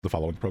The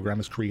following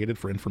program is created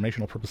for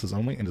informational purposes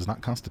only and does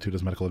not constitute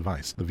as medical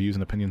advice. The views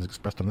and opinions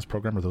expressed on this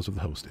program are those of the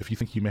host. If you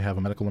think you may have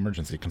a medical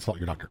emergency, consult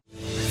your doctor.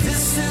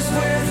 This is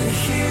where the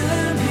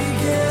healing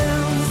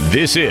begins.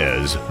 This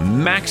is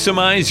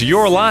Maximize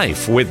Your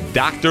Life with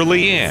Dr.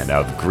 Leanne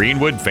of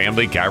Greenwood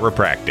Family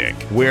Chiropractic,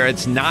 where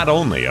it's not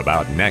only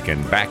about neck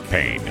and back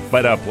pain,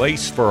 but a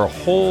place for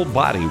whole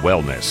body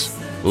wellness.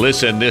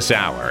 Listen this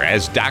hour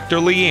as Dr.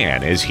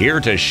 Leanne is here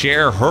to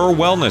share her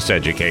wellness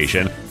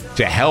education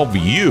to help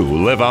you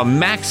live a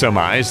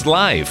maximized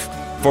life.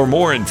 For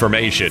more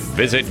information,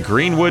 visit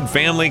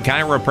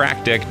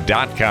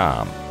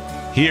greenwoodfamilychiropractic.com.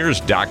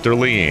 Here's Dr.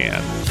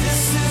 Leanne.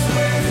 This is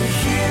where the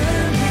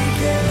healing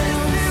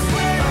begins.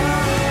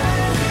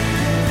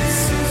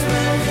 This is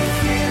where the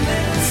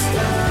healing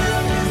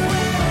starts.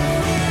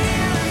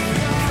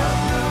 Come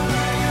on,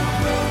 I am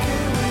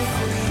broken with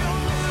your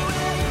shoulder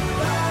where your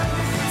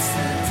life hits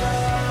the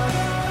dark.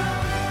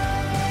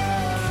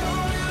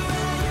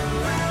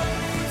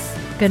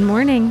 Good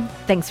morning.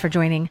 Thanks for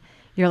joining.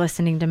 You're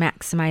listening to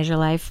Maximize Your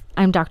Life.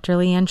 I'm Dr.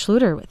 Leanne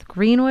Schluter with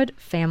Greenwood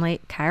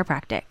Family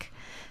Chiropractic.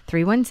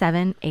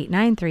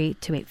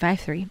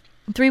 317-893-2853.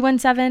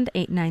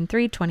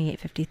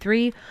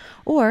 317-893-2853.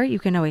 Or you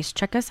can always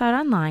check us out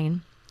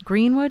online,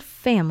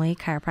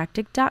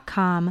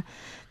 greenwoodfamilychiropractic.com.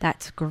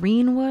 That's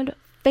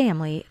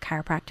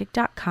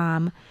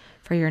greenwoodfamilychiropractic.com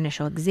for your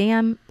initial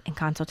exam and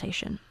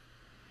consultation.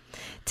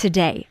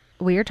 Today,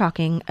 we are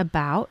talking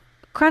about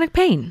chronic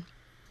pain.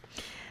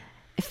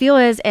 I feel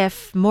as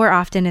if more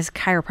often as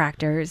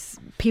chiropractors,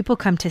 people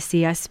come to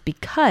see us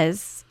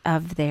because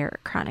of their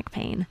chronic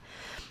pain.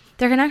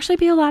 There can actually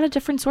be a lot of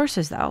different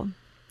sources though.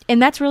 And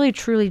that's really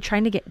truly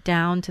trying to get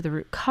down to the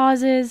root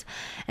causes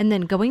and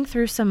then going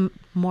through some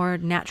more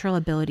natural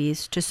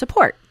abilities to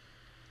support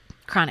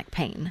chronic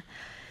pain.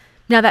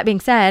 Now, that being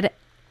said,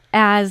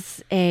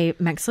 as a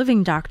Max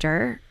Living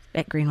doctor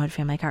at Greenwood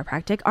Family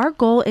Chiropractic, our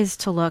goal is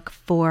to look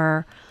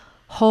for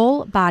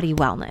whole body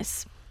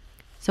wellness.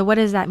 So what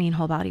does that mean,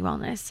 whole body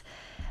wellness?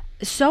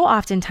 So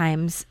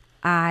oftentimes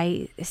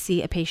I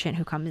see a patient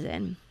who comes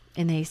in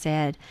and they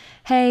said,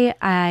 hey,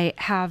 I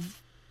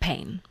have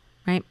pain,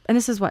 right? And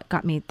this is what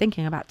got me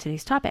thinking about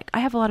today's topic. I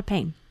have a lot of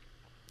pain.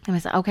 And I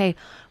said, okay,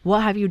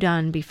 what have you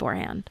done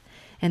beforehand?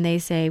 And they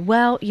say,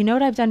 well, you know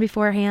what I've done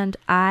beforehand?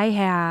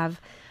 I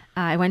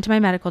went to my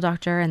medical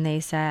doctor and they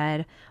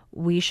said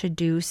we should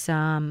do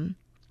some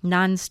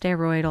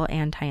non-steroidal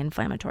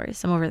anti-inflammatories,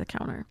 some over the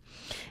counter.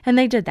 And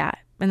they did that.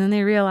 And then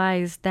they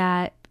realized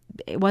that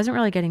it wasn't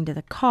really getting to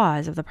the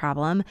cause of the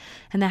problem,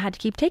 and they had to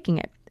keep taking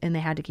it, and they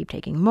had to keep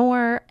taking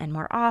more and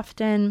more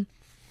often.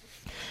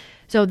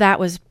 So that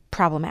was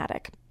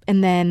problematic.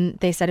 And then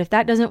they said, if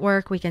that doesn't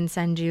work, we can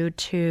send you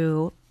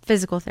to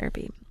physical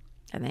therapy.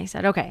 And they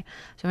said, okay.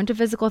 So I went to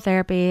physical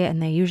therapy,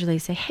 and they usually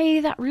say, hey,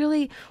 that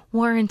really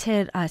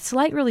warranted a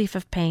slight relief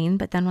of pain.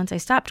 But then once I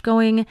stopped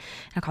going,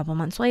 a couple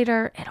months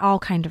later, it all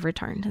kind of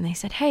returned. And they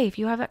said, hey, if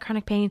you have that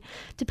chronic pain,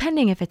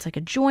 depending if it's like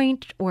a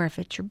joint or if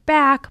it's your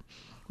back,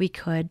 we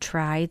could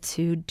try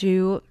to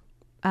do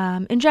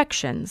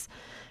injections,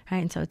 right?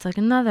 And so it's like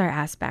another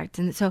aspect.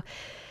 And so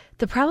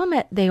the problem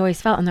that they always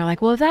felt, and they're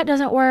like, well, if that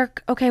doesn't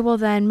work, okay, well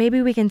then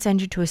maybe we can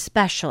send you to a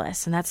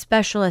specialist, and that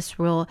specialist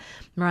will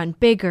run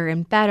bigger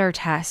and better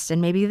tests,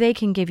 and maybe they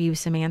can give you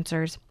some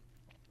answers.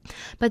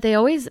 But they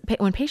always,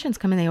 when patients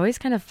come in, they always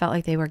kind of felt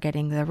like they were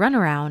getting the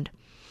runaround,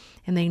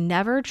 and they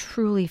never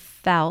truly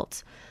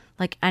felt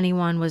like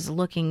anyone was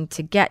looking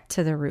to get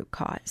to the root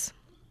cause,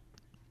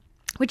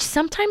 which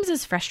sometimes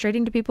is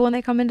frustrating to people when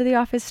they come into the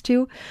office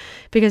too,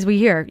 because we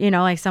hear,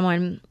 like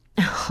someone,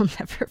 I'll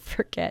never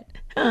forget.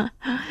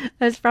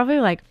 That's probably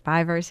like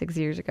 5 or 6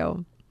 years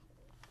ago.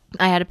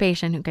 I had a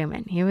patient who came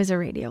in. He was a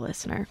radio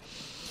listener.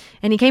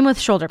 And he came with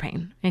shoulder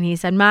pain. And he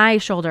said, my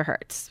shoulder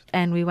hurts.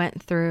 And we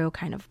went through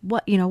kind of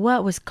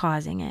what was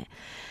causing it.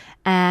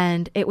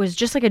 And it was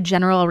just like a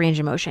general range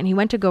of motion. He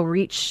went to go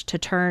reach to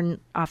turn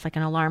off like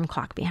an alarm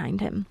clock behind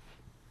him.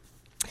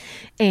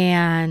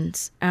 And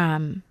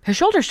his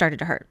shoulder started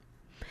to hurt.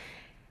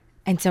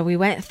 And so we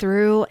went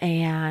through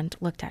and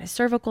looked at his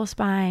cervical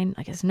spine,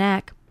 like his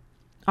neck,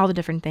 all the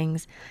different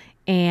things.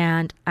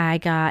 And I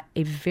got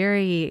a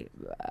very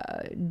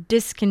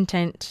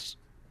discontent,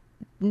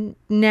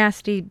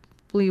 nastily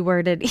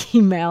worded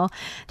email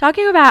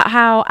talking about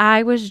how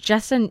I was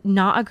just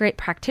not a great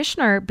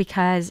practitioner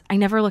because I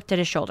never looked at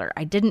his shoulder.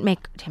 I didn't make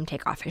him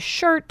take off his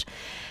shirt.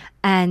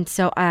 And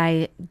so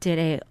I did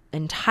an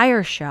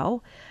entire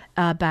show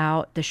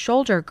about the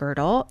shoulder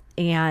girdle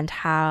and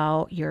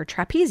how your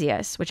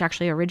trapezius, which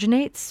actually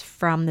originates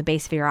from the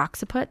base of your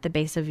occiput, the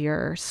base of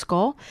your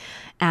skull,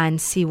 and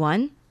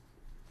C1,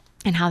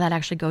 and how that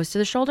actually goes to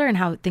the shoulder, and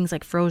how things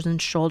like frozen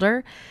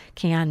shoulder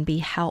can be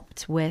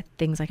helped with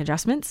things like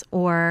adjustments,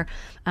 or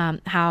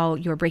how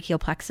your brachial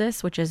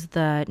plexus, which is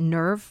the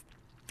nerve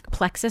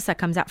plexus that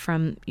comes out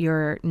from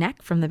your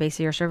neck, from the base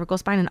of your cervical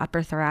spine and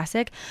upper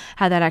thoracic,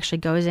 how that actually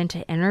goes in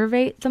to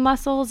innervate the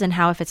muscles, and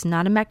how if it's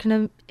not a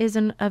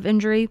mechanism of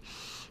injury,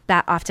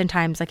 that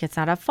oftentimes, like, it's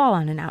not a fall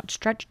on an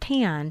outstretched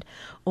hand,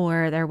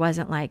 or there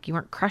wasn't like you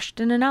weren't crushed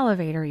in an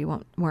elevator,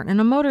 you weren't in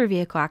a motor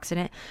vehicle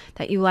accident,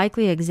 that you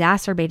likely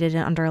exacerbated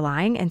an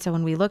underlying. And so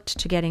when we looked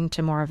to getting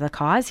to more of the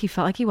cause, he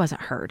felt like he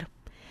wasn't heard.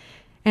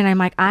 And I'm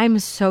like, I'm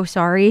so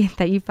sorry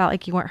that you felt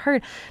like you weren't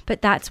heard.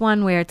 But that's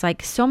one where it's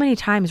like so many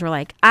times we're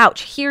like,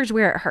 ouch, here's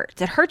where it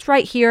hurts. It hurts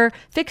right here,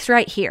 fix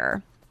right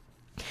here.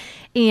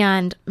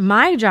 And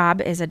my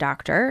job as a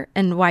doctor,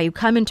 and why you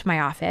come into my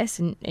office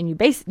and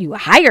you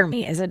hire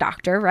me as a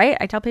doctor, right?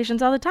 I tell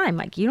patients all the time,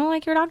 like, you don't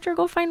like your doctor,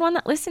 go find one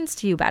that listens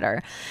to you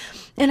better.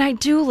 And I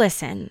do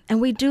listen,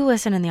 and we do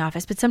listen in the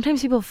office, but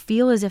sometimes people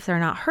feel as if they're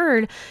not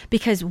heard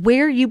because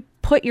where you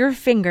put your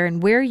finger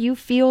and where you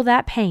feel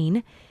that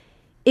pain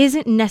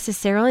isn't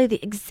necessarily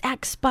the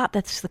exact spot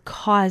that's the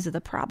cause of the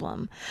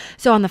problem.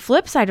 So on the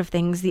flip side of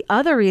things, the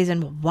other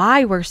reason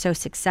why we're so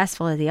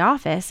successful at the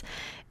office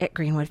at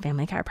Greenwood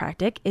Family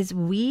Chiropractic is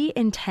we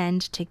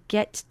intend to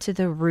get to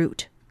the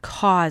root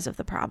cause of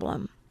the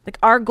problem. Like,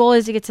 our goal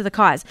is to get to the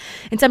cause.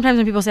 And sometimes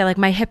when people say, like,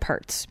 my hip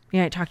hurts,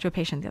 I talked to a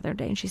patient the other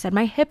day and she said,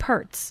 my hip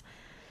hurts.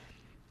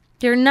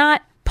 You're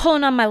not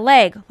pulling on my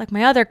leg like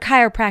my other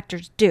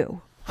chiropractors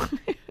do. I'm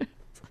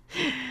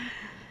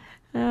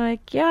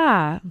like,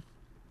 yeah.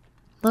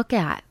 Look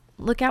at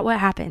what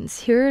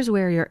happens. Here's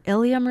where your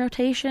ilium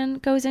rotation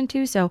goes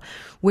into. So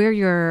where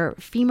your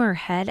femur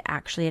head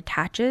actually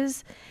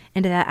attaches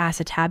into that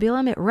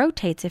acetabulum, it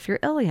rotates if your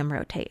ilium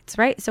rotates,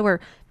 right? So we're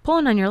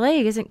pulling on your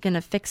leg isn't going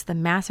to fix the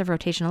massive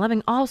rotational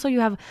living. Also, you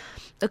have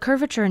a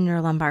curvature in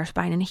your lumbar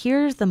spine. And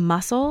here's the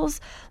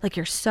muscles, like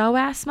your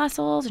psoas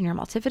muscles and your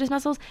multifidus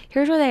muscles.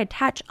 Here's where they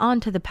attach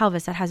onto the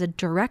pelvis that has a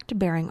direct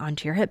bearing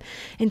onto your hip.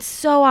 And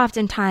so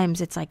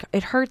oftentimes it's like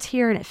it hurts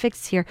here and it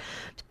fixes here.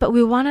 But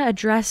we want to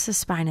address the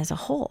spine as a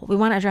whole. We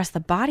want to address the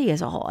body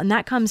as a whole. And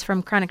that comes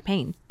from chronic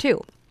pain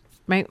too,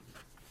 right?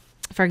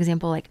 For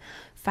example, like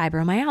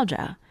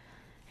fibromyalgia.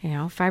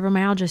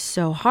 Fibromyalgia is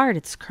so hard.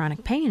 It's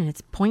chronic pain, and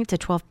it's 0 to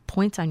 12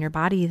 points on your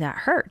body that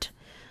hurt.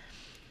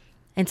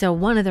 And so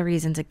one of the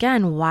reasons,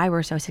 again, why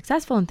we're so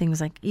successful in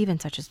things like even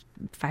such as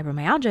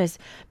fibromyalgia is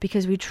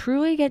because we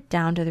truly get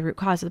down to the root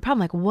cause of the problem.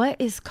 Like, what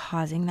is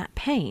causing that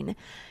pain?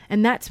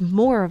 And that's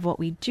more of what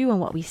we do and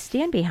what we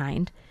stand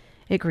behind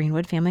at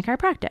Greenwood Family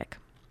Chiropractic.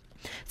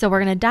 So we're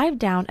going to dive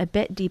down a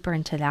bit deeper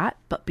into that.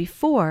 But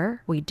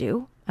before we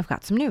do, I've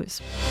got some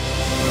news.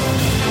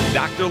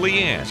 Dr.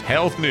 Leanne's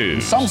Health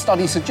News. Some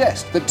studies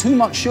suggest that too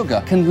much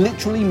sugar can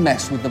literally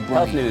mess with the brain.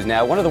 Health news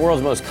now. One of the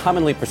world's most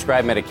commonly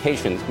prescribed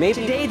medications.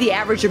 Today, the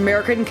average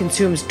American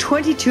consumes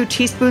 22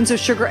 teaspoons of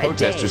sugar a day.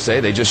 Protesters say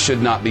they just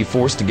should not be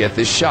forced to get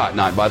this shot,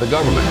 not by the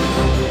government.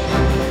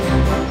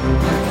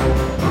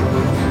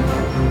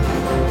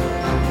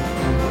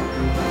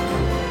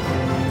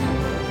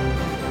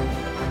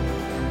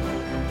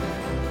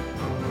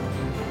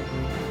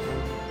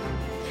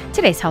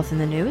 Today's health in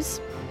the news.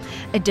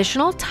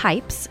 Additional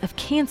types of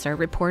cancer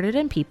reported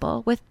in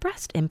people with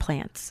breast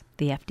implants,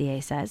 the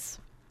FDA says.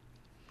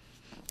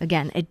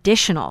 Again,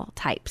 additional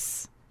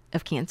types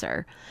of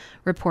cancer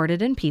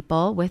reported in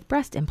people with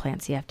breast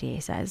implants, the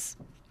FDA says.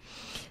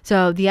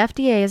 So the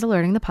FDA is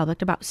alerting the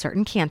public about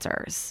certain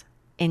cancers,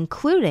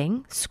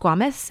 including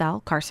squamous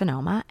cell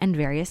carcinoma and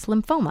various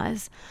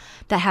lymphomas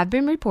that have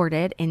been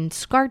reported in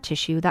scar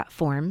tissue that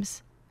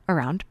forms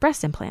around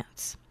breast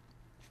implants.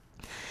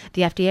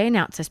 The FDA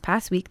announced this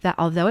past week that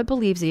although it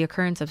believes the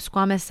occurrence of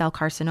squamous cell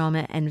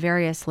carcinoma and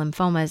various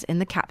lymphomas in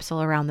the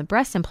capsule around the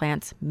breast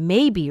implants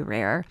may be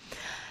rare,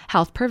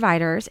 health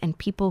providers and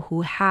people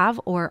who have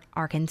or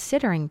are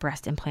considering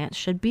breast implants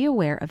should be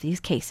aware of these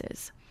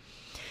cases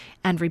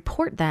and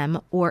report them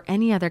or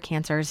any other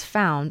cancers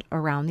found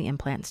around the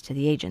implants to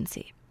the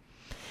agency.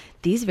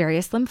 These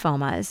various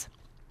lymphomas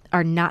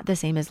are not the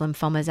same as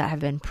lymphomas that have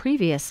been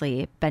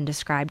previously been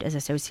described as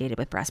associated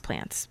with breast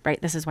implants,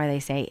 right? This is why they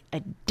say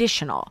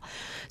additional.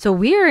 So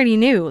we already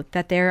knew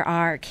that there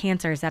are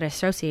cancers that are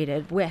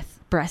associated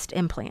with breast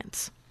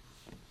implants.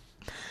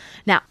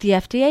 Now, the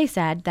FDA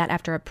said that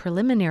after a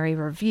preliminary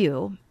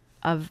review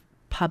of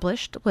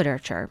published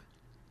literature,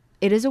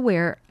 it is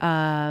aware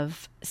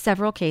of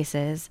several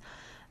cases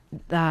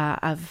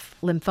of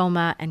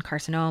lymphoma and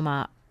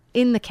carcinoma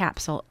in the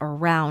capsule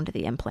around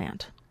the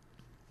implant.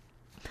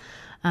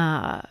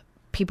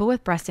 People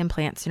with breast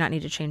implants do not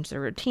need to change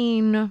their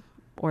routine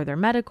or their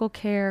medical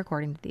care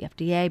according to the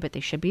FDA, but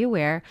they should be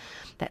aware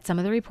that some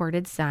of the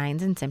reported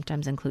signs and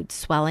symptoms include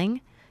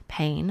swelling,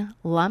 pain,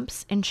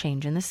 lumps, and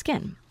change in the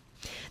skin.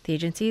 The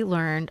agency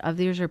learned of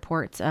these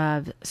reports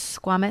of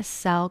squamous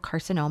cell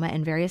carcinoma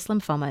and various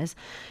lymphomas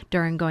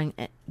during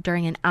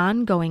an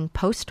ongoing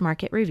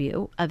post-market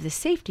review of the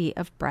safety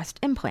of breast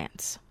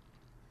implants.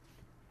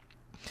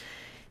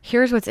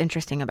 Here's what's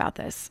interesting about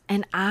this,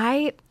 and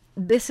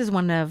this is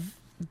one of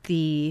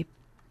the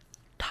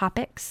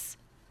topics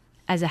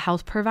as a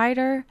health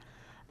provider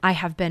I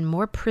have been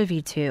more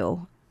privy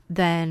to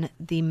than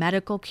the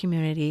medical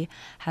community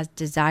has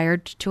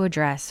desired to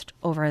address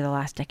over the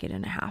last decade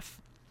and a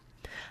half.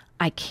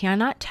 I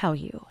cannot tell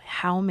you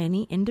how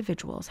many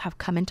individuals have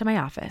come into my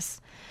office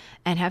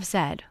and have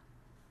said,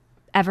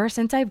 ever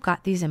since I've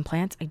got these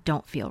implants, I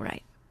don't feel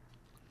right.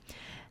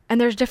 And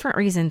there's different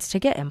reasons to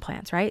get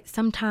implants, right?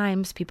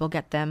 Sometimes people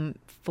get them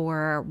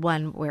for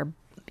one where,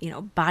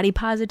 body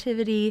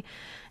positivity.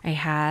 I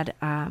had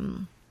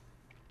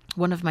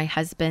one of my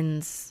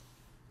husband's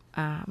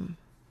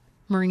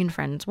Marine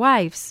friends'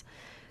 wives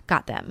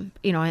got them,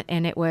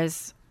 and it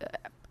was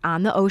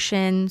on the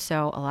ocean.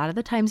 So a lot of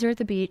the times they're at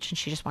the beach, and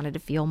she just wanted to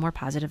feel more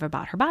positive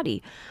about her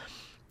body.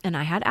 And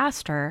I had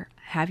asked her,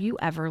 have you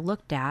ever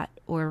looked at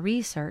or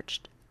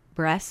researched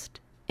breast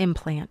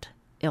implant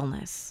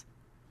illness?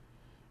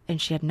 And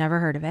she had never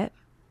heard of it.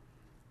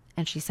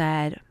 And she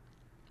said,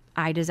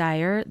 I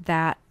desire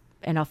that,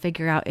 and I'll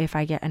figure out if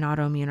I get an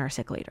autoimmune or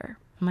sick later.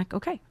 I'm like,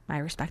 okay, I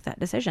respect that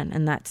decision.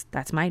 And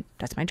that's my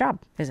job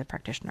as a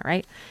practitioner,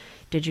 right?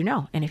 Did you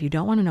know? And if you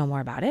don't want to know more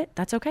about it,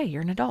 that's okay.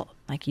 You're an adult.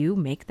 Like, you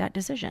make that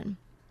decision.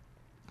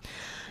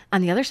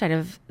 On the other side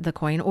of the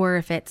coin, or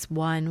if it's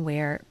one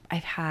where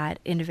I've had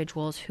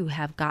individuals who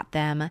have got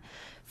them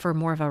for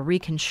more of a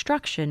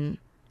reconstruction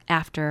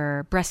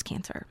after breast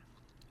cancer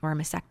or a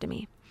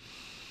mastectomy.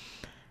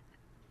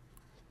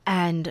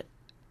 And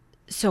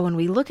so when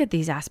we look at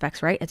these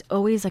aspects, right, it's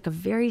always like a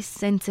very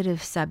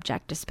sensitive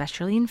subject,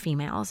 especially in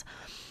females,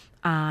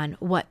 on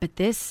but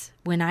this,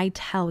 when I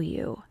tell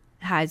you,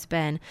 has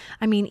been,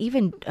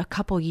 even a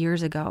couple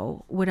years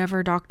ago,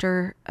 whatever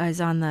doctor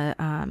is on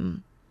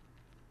the,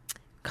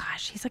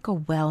 he's like a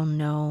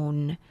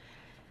well-known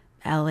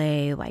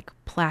LA, like,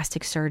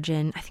 plastic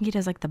surgeon. I think he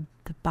does like the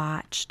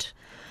botched.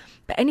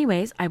 But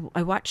anyways,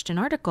 I watched an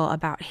article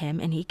about him,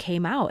 and he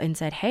came out and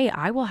said, hey,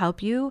 I will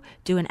help you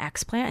do an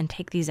explant and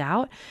take these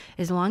out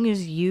as long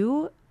as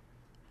you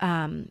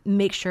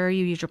make sure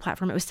you use your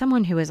platform. It was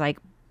someone who was like,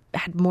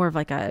 had more of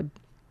like a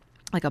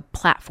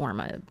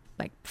platform,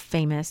 like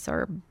famous,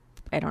 or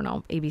I don't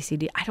know,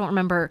 ABCD. I don't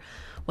remember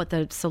what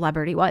the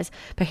celebrity was,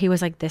 but he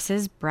was like, this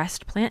is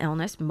breast implant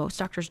illness. Most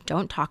doctors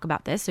don't talk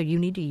about this. So you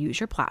need to use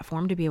your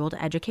platform to be able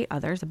to educate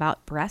others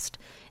about breast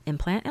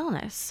implant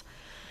illness.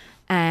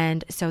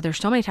 And so there's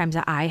so many times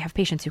that I have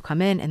patients who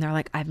come in and they're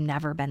like, I've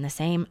never been the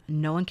same.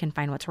 No one can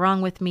find what's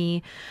wrong with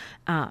me.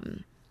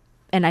 And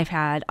I've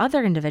had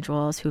other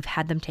individuals who've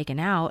had them taken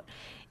out,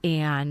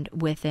 and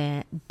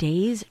within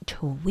days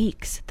to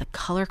weeks, the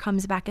color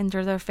comes back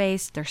into their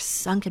face. Their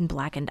sunken,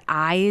 blackened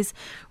eyes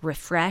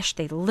refreshed.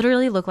 They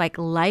literally look like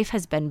life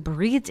has been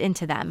breathed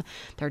into them.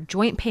 Their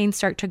joint pains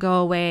start to go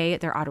away.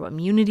 Their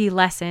autoimmunity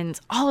lessens.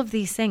 All of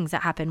these things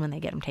that happen when they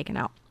get them taken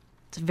out.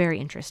 It's very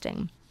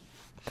interesting.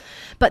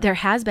 But there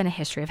has been a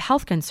history of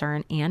health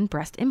concern and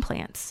breast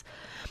implants.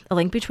 A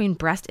link between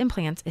breast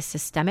implants is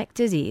systemic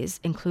disease,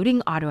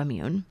 including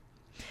autoimmune,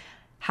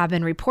 have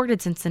been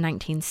reported since the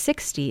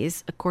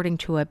 1960s, according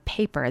to a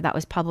paper that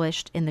was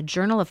published in the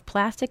Journal of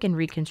Plastic and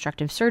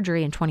Reconstructive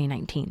Surgery in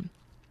 2019.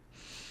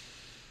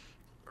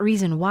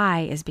 Reason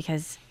why is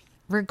because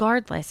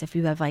regardless if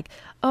you have like,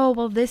 oh,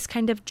 well, this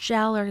kind of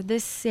gel or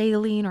this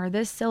saline or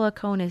this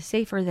silicone is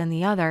safer than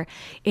the other,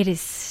 it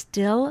is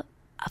still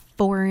a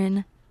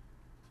foreign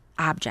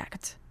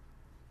object,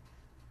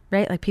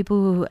 right? Like, people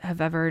who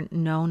have ever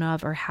known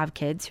of or have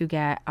kids who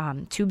get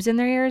tubes in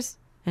their ears,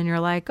 and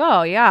you're like,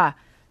 oh yeah,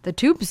 the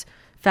tubes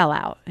fell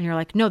out. And you're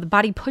like, no, the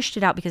body pushed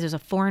it out because it was a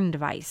foreign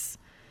device,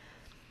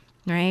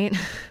 right?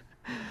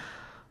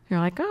 You're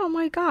like, oh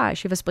my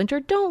gosh, you have a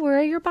splinter? Don't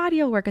worry, your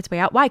body will work its way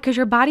out. Why? Because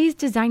your body is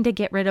designed to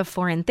get rid of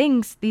foreign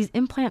things. These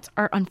implants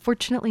are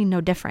unfortunately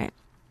no different.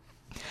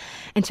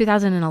 In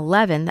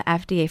 2011, the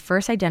FDA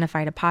first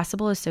identified a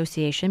possible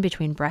association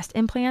between breast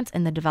implants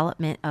and the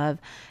development of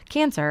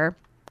cancer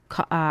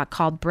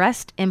called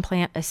breast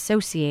implant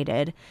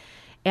associated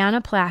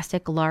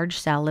anaplastic large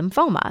cell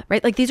lymphoma,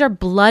 right? Like, these are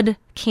blood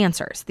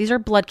cancers. These are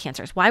blood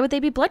cancers. Why would they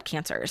be blood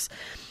cancers,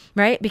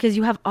 right? Because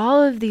you have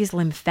all of these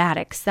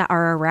lymphatics that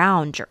are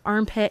around your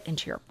armpit and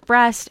to your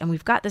breast, and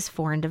we've got this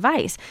foreign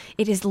device.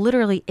 It is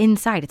literally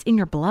inside. It's in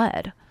your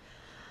blood.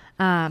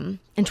 In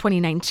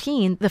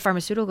 2019, the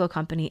pharmaceutical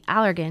company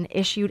Allergan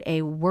issued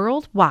a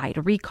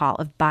worldwide recall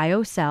of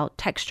BioCell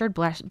textured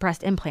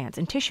breast implants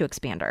and tissue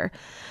expander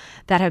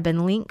that have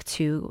been linked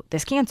to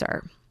this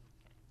cancer.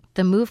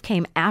 The move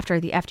came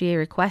after the FDA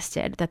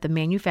requested that the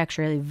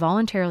manufacturer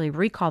voluntarily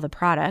recall the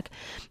product,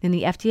 and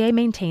the FDA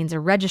maintains a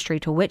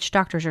registry to which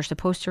doctors are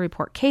supposed to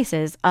report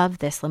cases of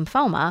this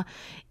lymphoma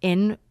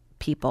in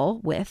people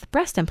with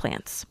breast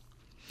implants.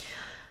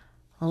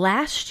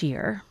 Last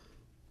year,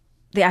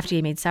 the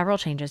FDA made several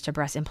changes to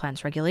breast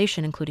implants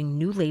regulation, including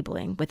new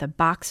labeling with a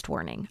boxed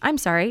warning. I'm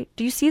sorry,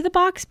 do you see the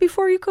box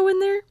before you go in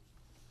there?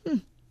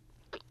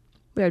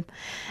 Weird.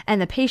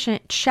 And the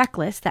patient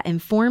checklist that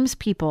informs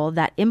people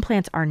that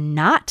implants are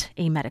not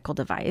a medical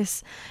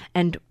device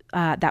and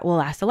that will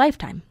last a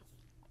lifetime.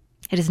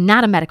 It is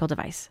not a medical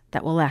device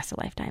that will last a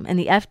lifetime. And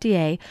the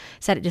FDA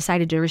said it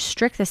decided to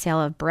restrict the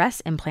sale of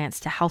breast implants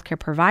to healthcare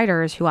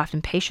providers who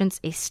often patients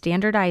a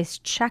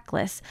standardized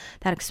checklist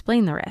that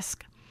explain the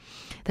risk.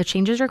 The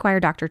changes require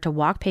doctors to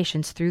walk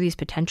patients through these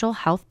potential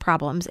health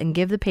problems and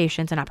give the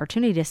patients an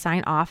opportunity to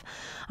sign off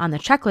on the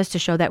checklist to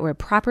show that we're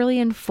properly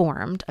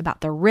informed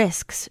about the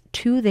risks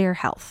to their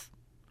health.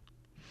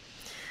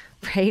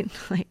 right?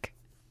 Like,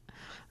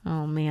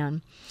 oh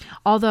man.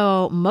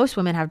 Although most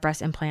women have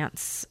breast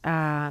implants,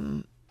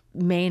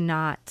 may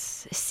not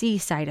see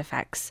side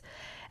effects.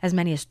 As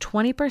many as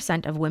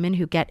 20% of women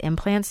who get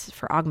implants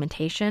for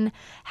augmentation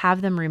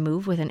have them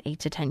removed within 8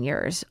 to 10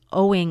 years,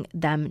 owing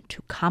them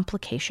to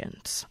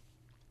complications.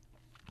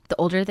 The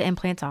older the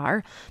implants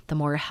are, the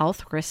more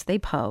health risks they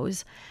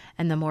pose,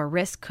 and the more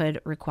risk could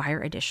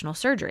require additional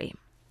surgery.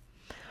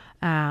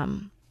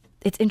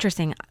 It's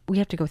interesting. We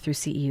have to go through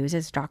CEUs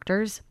as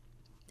doctors.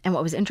 And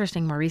what was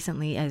interesting more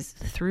recently is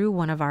through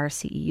one of our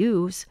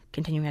CEUs,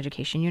 continuing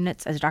education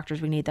units, as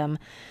doctors, we need them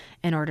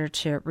in order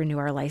to renew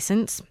our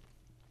license,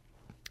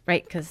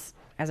 right? Because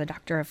as a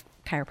doctor of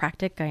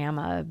chiropractic, I am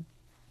a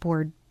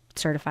board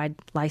certified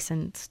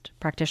licensed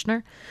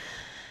practitioner.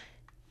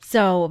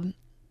 So,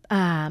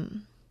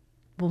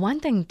 one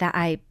thing that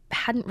I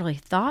hadn't really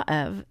thought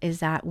of is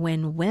that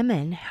when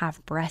women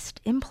have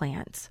breast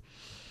implants,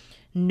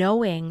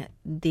 knowing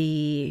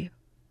the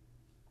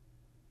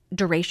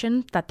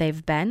duration that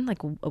they've been,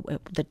 like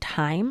the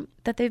time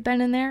that they've been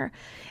in there,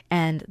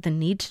 and the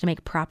need to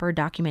make proper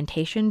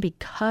documentation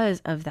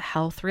because of the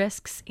health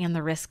risks and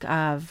the risk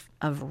of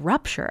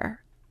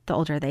rupture the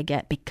older they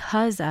get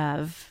because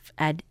of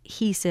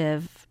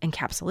adhesive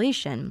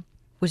encapsulation,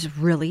 was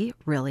really,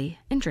 really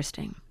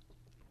interesting.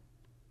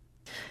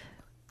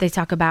 They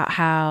talk about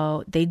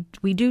how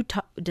we do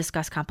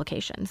discuss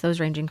complications, those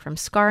ranging from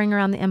scarring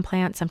around the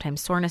implant, sometimes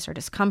soreness or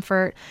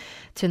discomfort,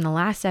 to in the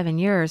last 7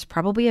 years,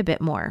 probably a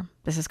bit more.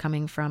 This is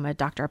coming from a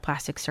doctor of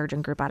plastic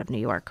surgeon group out of New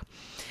York.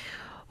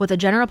 What the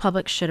general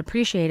public should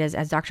appreciate is,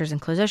 as doctors in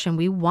clinicians,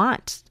 we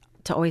want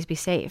to always be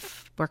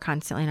safe. We're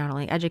constantly not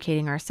only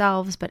educating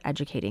ourselves, but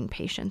educating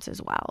patients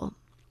as well.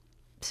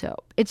 So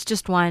it's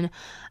just one.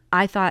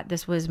 I thought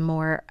this was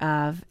more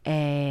of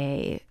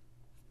a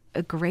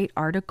great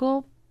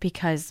article,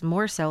 because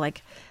more so,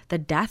 like, the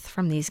death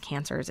from these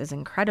cancers is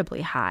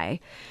incredibly high,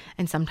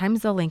 and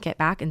sometimes they'll link it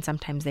back and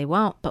sometimes they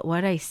won't. But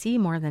what I see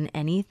more than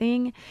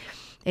anything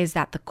is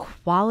that the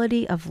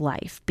quality of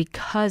life,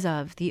 because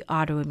of the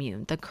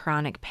autoimmune, the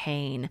chronic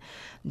pain,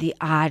 the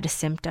odd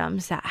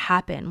symptoms that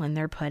happen when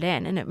they're put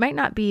in, and it might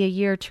not be a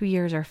year, 2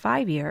 years, or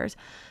 5 years,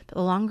 but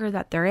the longer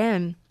that they're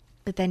in,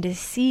 but then to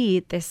see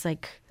this,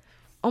 like,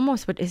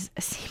 almost what is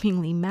a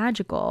seemingly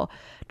magical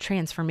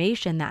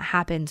transformation that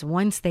happens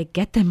once they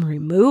get them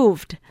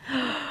removed.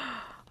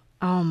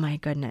 Oh my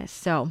goodness.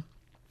 So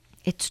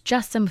it's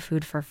just some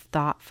food for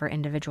thought for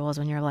individuals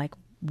when you're like,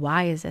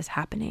 why is this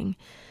happening?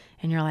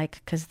 And you're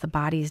like, because the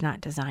body's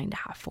not designed to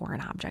have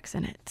foreign objects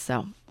in it.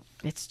 So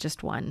it's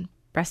just one.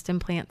 Breast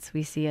implants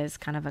we see as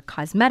kind of a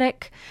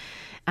cosmetic,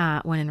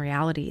 when in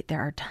reality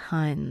there are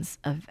tons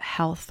of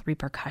health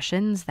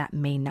repercussions that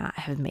may not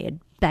have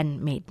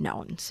been made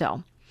known.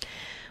 So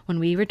when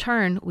we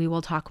return, we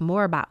will talk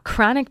more about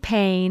chronic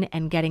pain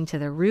and getting to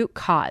the root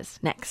cause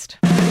next.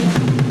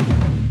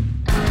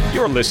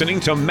 You're listening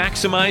to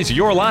Maximize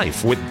Your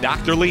Life with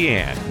Dr.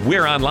 Leanne.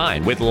 We're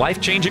online with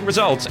life-changing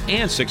results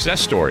and success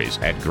stories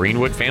at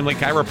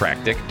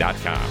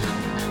greenwoodfamilychiropractic.com.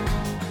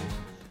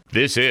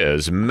 This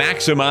is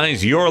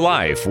Maximize Your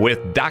Life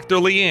with Dr.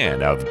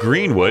 Leanne of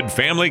Greenwood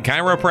Family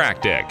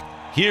Chiropractic.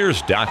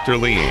 Here's Dr.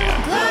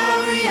 Leanne.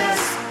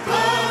 Glorious,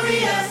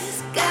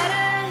 glorious, got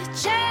a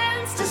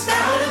chance to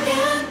start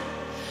again.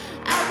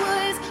 I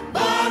was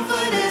born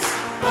for this,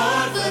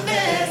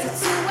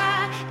 it's who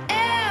I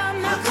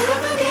am, how could I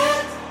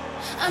forget?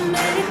 I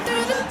made it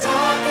through the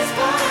darkest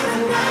part of the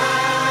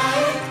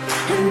night,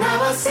 and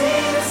now I see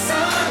the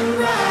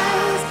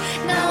sunrise.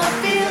 Now I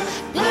feel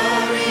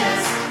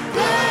glorious,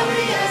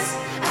 glorious,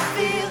 I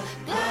feel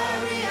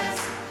glorious,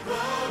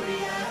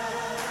 glorious.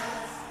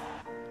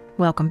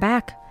 Welcome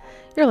back.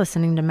 You're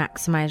listening to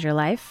Maximize Your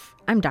Life.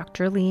 I'm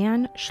Dr.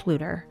 Leanne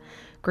Schluter,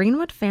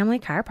 Greenwood Family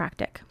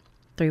Chiropractic,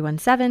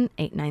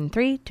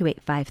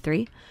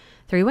 317-893-2853,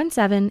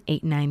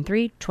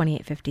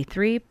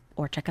 317-893-2853,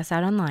 or check us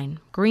out online,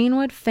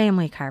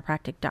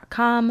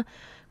 greenwoodfamilychiropractic.com,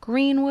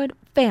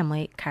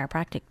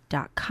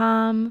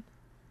 greenwoodfamilychiropractic.com,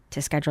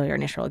 to schedule your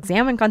initial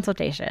exam and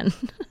consultation.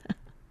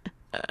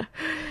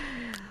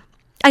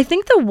 I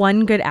think the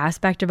one good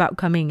aspect about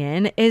coming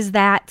in is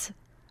that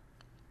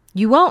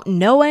you won't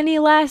know any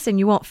less and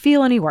you won't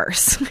feel any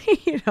worse.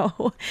 You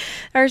know,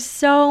 there's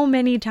so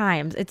many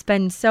times it's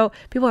been so,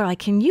 people are like,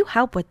 can you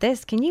help with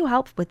this? Can you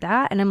help with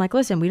that? And I'm like,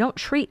 listen, we don't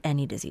treat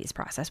any disease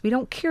process. We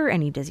don't cure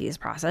any disease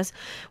process.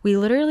 We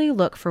literally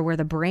look for where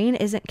the brain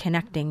isn't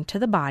connecting to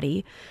the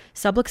body.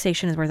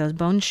 Subluxation is where those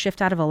bones shift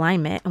out of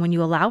alignment. And when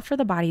you allow for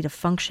the body to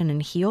function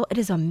and heal, it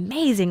is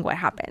amazing what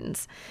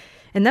happens.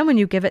 And then when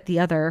you give it the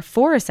other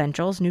 4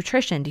 essentials,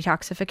 nutrition,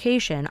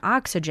 detoxification,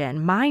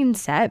 oxygen,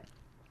 mindset,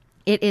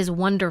 it is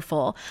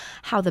wonderful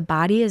how the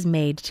body is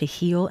made to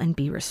heal and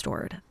be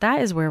restored.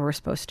 That is where we're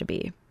supposed to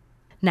be.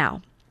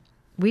 Now,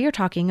 we are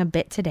talking a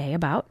bit today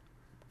about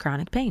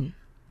chronic pain.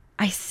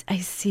 I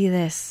see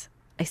this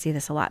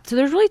a lot. So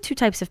there's really 2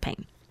 types of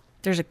pain.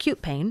 There's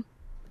acute pain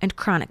and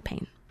chronic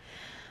pain.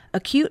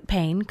 Acute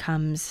pain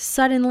comes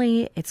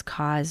suddenly. It's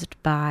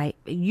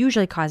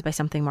usually caused by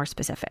something more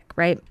specific,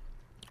 right?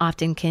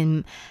 often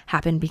can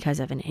happen because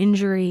of an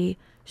injury,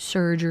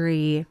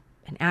 surgery,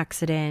 an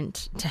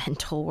accident,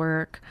 dental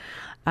work,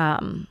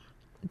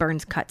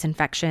 burns, cuts,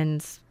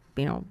 infections,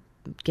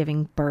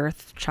 giving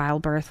birth,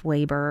 childbirth,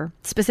 labor,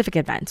 specific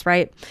events,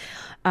 right?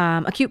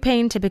 Acute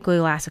pain typically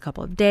lasts a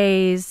couple of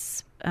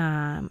days,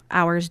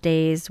 hours,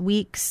 days,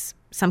 weeks,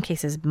 some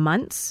cases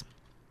months.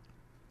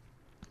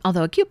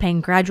 Although acute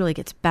pain gradually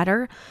gets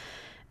better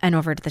and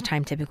over the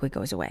time typically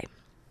goes away.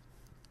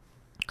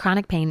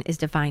 Chronic pain is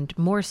defined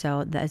more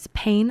so as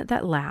pain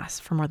that lasts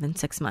for more than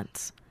 6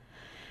 months.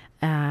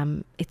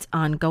 It's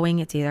ongoing.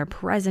 It's either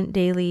present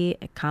daily,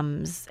 it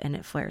comes and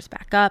it flares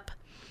back up.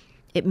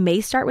 It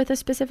may start with a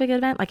specific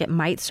event, like it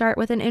might start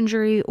with an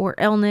injury or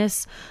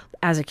illness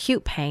as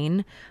acute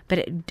pain, but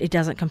it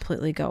doesn't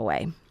completely go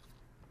away.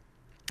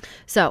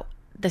 So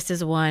this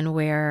is one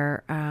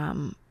where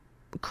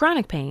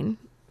chronic pain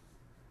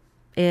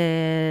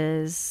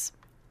is...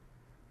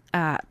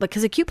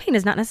 because acute pain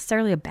is not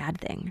necessarily a bad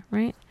thing,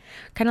 right?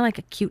 Kind of like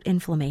acute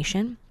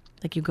inflammation.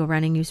 Like you go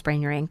running, you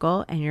sprain your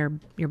ankle and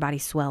your body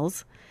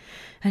swells.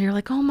 And you're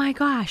like, oh my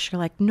gosh. You're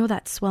like, no,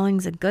 that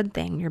swelling's a good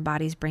thing. Your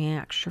body's bringing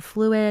extra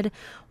fluid,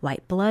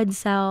 white blood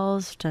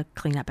cells to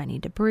clean up any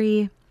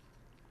debris.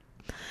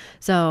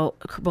 So,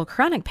 well,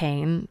 chronic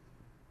pain,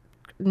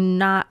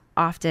 not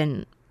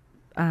often,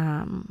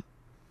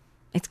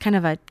 it's kind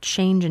of a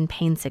change in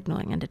pain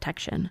signaling and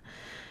detection.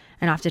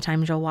 And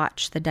oftentimes you'll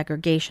watch the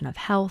degradation of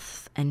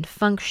health and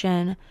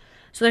function.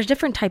 So there's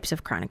different types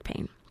of chronic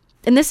pain.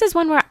 And this is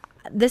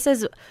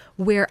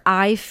where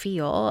I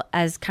feel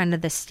as kind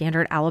of the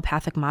standard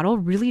allopathic model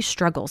really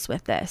struggles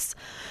with this.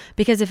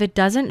 Because if it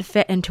doesn't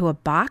fit into a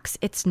box,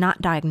 it's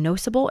not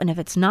diagnosable. And if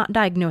it's not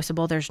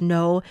diagnosable, there's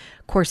no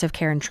course of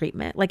care and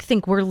treatment. Like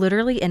think we're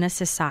literally in a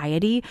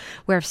society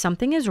where if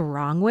something is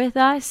wrong with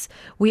us,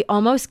 we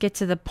almost get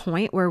to the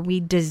point where we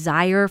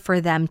desire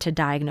for them to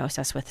diagnose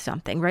us with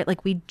something, right?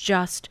 Like we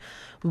just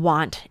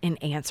want an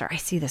answer. I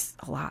see this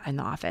a lot in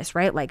the office,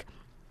 right? Like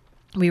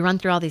we run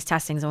through all these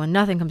testings and when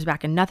nothing comes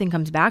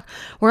back,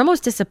 we're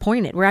almost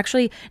disappointed. We're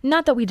actually,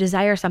 not that we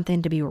desire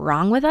something to be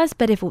wrong with us,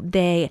 but if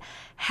they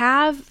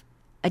have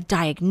a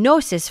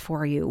diagnosis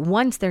for you,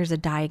 once there's a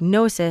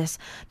diagnosis,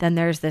 then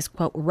there's this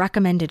quote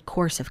recommended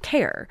course of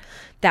care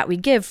that we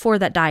give for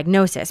that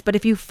diagnosis. But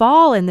if you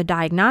fall in the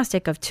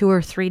diagnostic of 2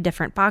 or 3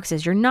 different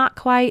boxes, you're not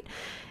quite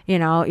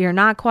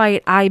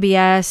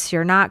IBS,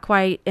 you're not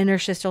quite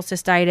interstitial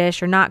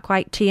cystitis, you're not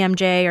quite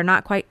TMJ, you're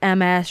not quite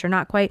MS, you're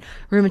not quite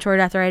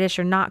rheumatoid arthritis,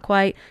 you're not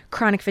quite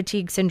chronic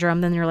fatigue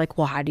syndrome. Then you're like,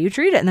 well, how do you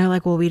treat it? And they're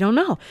like, well, we don't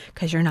know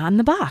because you're not in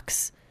the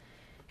box.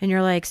 And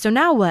you're like, so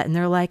now what? And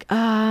they're like,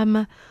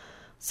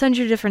 send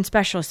you to different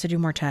specialists to do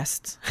more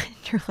tests.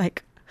 And you're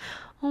like,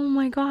 oh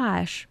my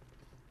gosh.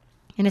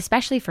 And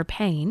especially for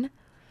pain,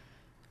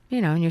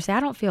 and you say, I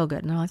don't feel good.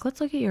 And they're like, let's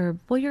look at your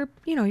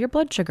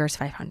blood sugar is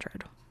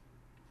 500.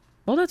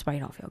 Well, that's why you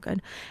don't feel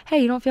good.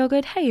 Hey, you don't feel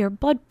good? Hey, your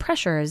blood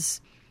pressure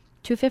is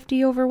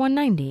 250 over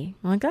 190.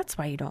 I'm like, that's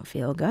why you don't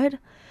feel good.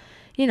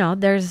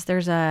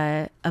 There's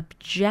a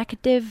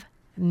objective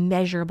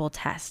measurable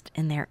test,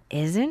 and there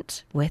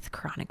isn't with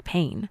chronic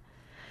pain.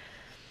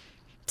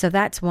 So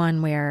that's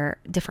one where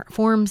different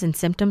forms and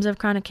symptoms of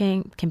chronic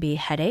pain can be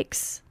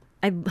headaches.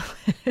 I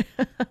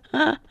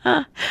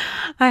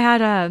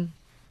had a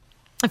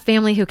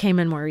family who came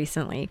in more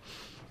recently.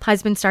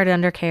 Husband started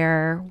under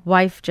care.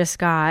 Wife just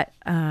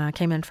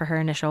came in for her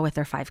initial with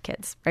their 5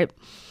 kids, right?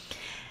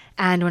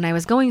 And when I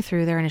was going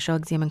through their initial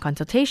exam and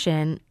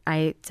consultation,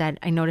 I said,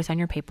 I noticed on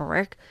your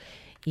paperwork,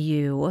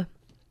 you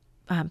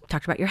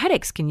talked about your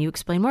headaches. Can you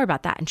explain more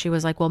about that? And she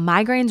was like, well,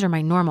 migraines are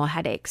my normal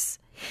headaches.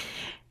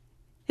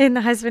 And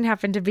the husband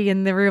happened to be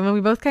in the room and we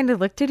both kind of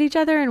looked at each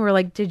other and were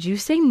like, did you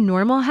say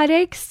normal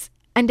headaches?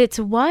 And it's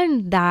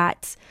one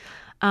that,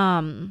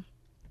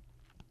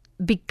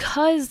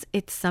 because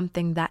it's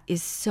something that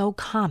is so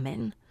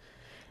common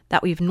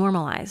that we've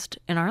normalized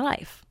in our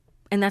life.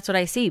 And that's what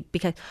I see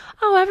because,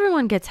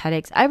 everyone gets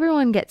headaches.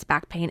 Everyone gets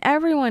back pain.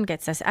 Everyone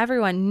gets this.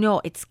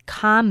 No, it's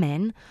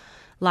common.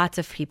 Lots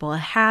of people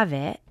have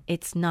it.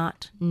 It's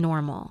not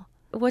normal.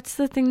 What's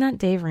the thing that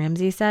Dave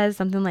Ramsey says?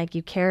 Something like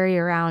you carry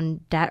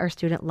around debt or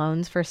student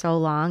loans for so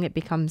long, it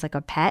becomes like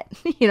a pet,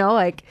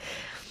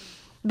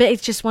 but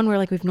it's just one where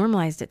like we've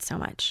normalized it so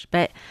much.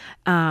 But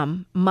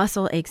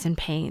muscle aches and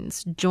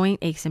pains, joint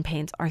aches and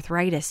pains,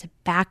 arthritis,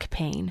 back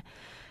pain,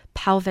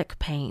 pelvic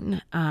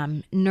pain,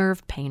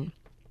 nerve pain,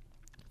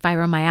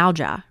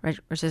 fibromyalgia, right,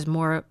 which is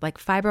more like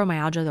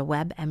fibromyalgia, the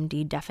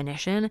WebMD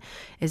definition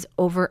is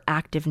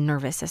overactive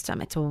nervous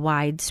system. It's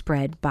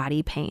widespread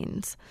body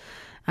pains.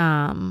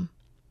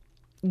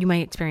 You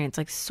might experience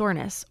like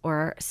soreness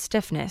or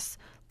stiffness,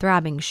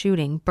 throbbing,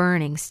 shooting,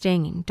 burning,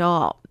 stinging,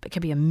 dull. It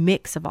could be a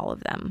mix of all of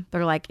them.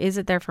 They're like, is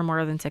it there for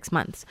more than 6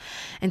 months?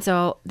 And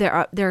so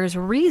there's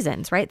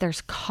reasons, right?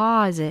 There's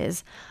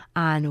causes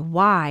on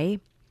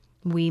why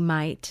we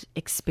might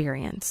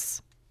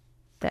experience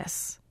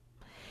this.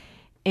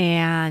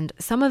 And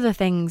some of the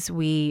things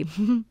we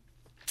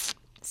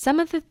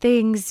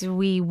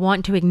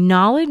want to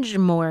acknowledge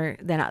more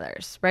than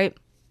others, right?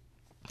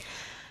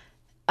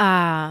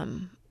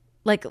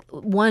 like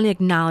one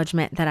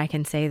acknowledgement that I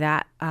can say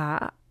that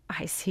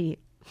I see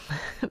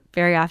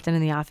very often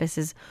in the office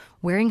is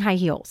wearing high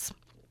heels.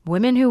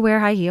 Women who wear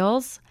high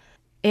heels,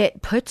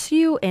 it puts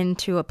you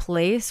into a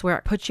place where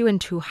it puts you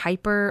into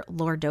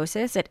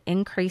hyperlordosis. It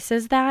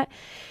increases that,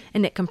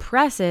 and it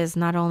compresses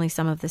not only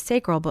some of the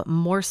sacral, but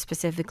more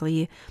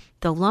specifically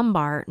the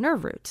lumbar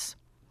nerve roots.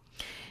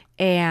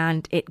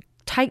 And it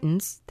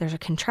tightens. There's a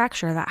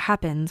contracture that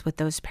happens with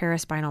those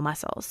paraspinal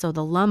muscles. So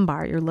the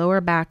lumbar, your lower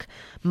back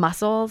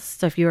muscles.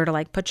 So if you were to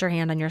like put your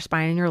hand on your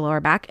spine and your lower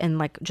back and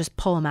like just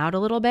pull them out a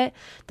little bit,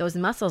 those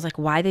muscles, like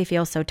why they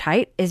feel so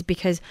tight is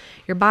because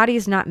your body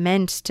is not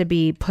meant to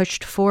be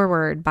pushed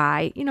forward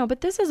by, but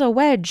this is a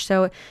wedge.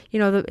 So,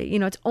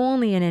 it's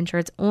only an inch or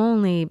it's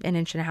only an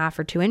inch and a half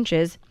or 2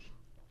 inches,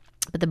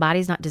 but the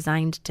body's not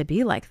designed to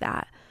be like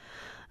that.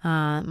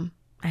 I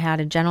had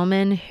a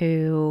gentleman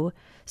who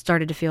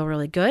started to feel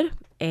really good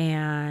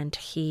and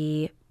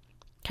he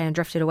kind of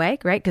drifted away,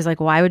 right? Because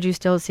like, why would you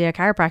still see a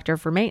chiropractor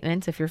for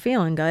maintenance if you're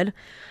feeling good?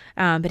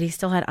 But he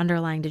still had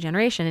underlying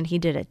degeneration and he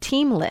did a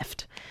team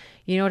lift.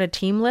 You know what a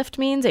team lift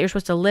means? That you're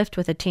supposed to lift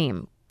with a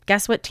team.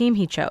 Guess what team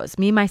he chose?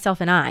 Me, myself,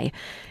 and I.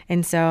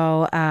 And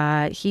so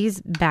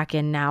he's back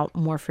in now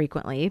more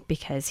frequently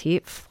because he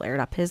flared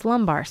up his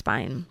lumbar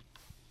spine.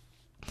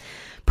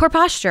 Poor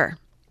posture.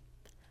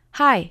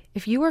 Hi,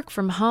 if you work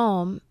from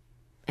home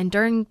and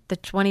during the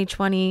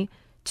 2020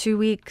 2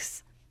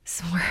 weeks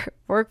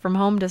work from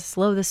home to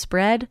slow the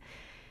spread,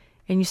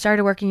 and you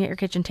started working at your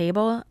kitchen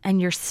table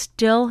and you're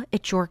still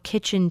at your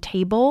kitchen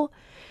table,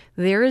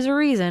 there is a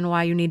reason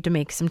why you need to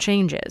make some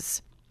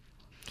changes.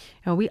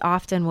 We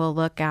often will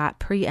look at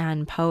pre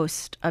and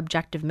post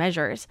objective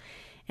measures.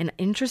 And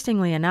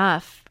interestingly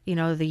enough,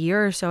 the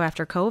year or so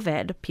after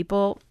COVID,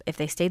 people, if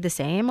they stayed the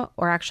same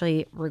or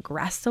actually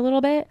regressed a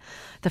little bit,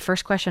 the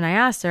first question I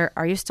asked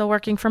are you still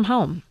working from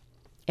home?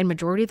 And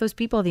majority of those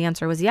people, the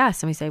answer was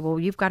yes. And we say, well,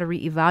 you've got to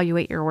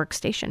reevaluate your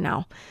workstation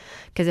now.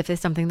 Because if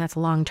it's something that's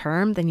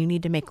long-term, then you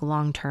need to make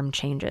long-term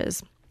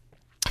changes.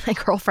 My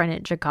girlfriend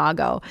in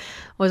Chicago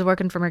was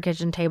working from her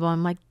kitchen table.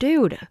 I'm like,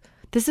 dude,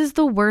 this is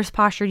the worst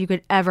posture you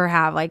could ever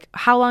have. Like,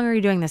 how long are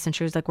you doing this? And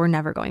she was like, we're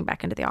never going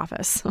back into the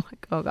office. I'm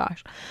like, oh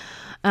gosh.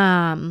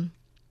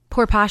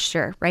 Poor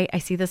posture, right? I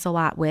see this a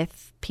lot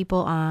with people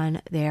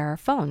on their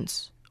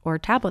phones or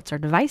tablets or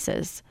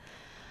devices.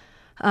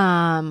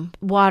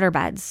 Water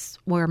beds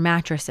or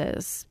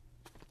mattresses.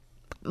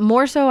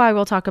 More so, I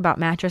will talk about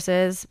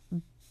mattresses.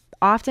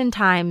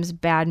 Oftentimes,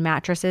 bad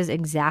mattresses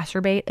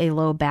exacerbate a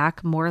low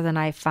back more than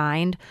I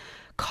find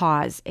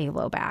cause a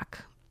low back,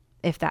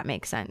 if that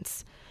makes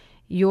sense.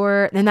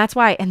 And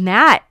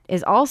that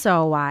is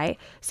also why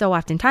so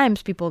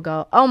oftentimes people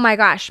go, oh my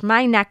gosh,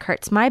 my neck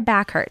hurts, my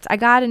back hurts, I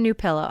got a new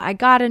pillow, I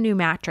got a new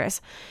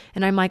mattress.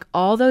 And I'm like,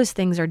 all those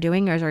things are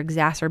doing is are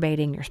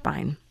exacerbating your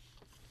spine.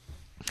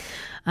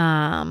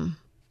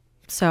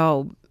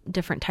 So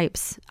different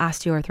types,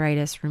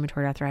 osteoarthritis,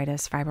 rheumatoid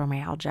arthritis,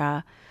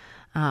 fibromyalgia,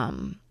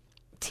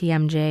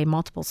 TMJ,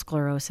 multiple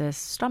sclerosis,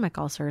 stomach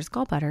ulcers,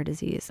 gallbladder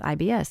disease,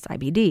 IBS,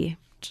 IBD,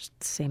 just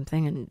the same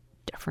thing in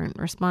different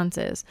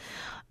responses,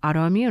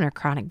 autoimmune or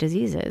chronic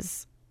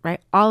diseases,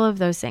 right? All of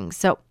those things.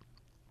 So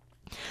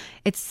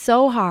it's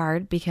so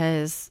hard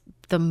because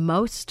the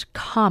most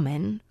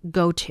common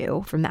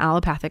go-to from the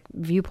allopathic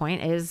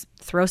viewpoint is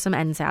throw some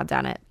NSAIDs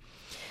on it.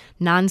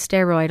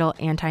 Non-steroidal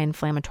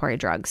anti-inflammatory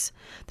drugs.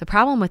 The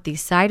problem with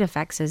these side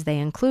effects is they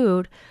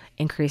include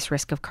increased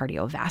risk of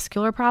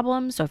cardiovascular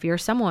problems. So if you're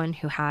someone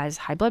who has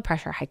high blood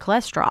pressure, high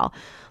cholesterol,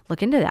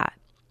 look into that.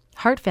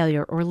 Heart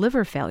failure or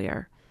liver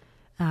failure,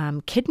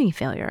 kidney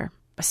failure,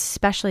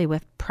 especially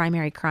with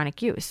primary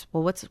chronic use.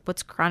 Well,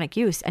 what's chronic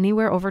use?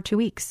 Anywhere over 2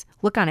 weeks.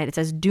 Look on it. It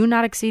says do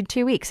not exceed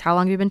 2 weeks. How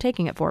long have you been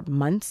taking it for?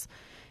 Months?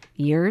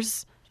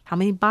 Years? How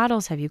many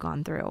bottles have you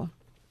gone through?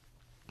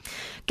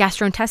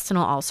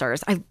 Gastrointestinal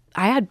ulcers.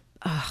 I had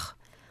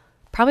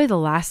probably the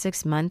last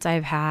 6 months,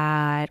 I've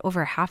had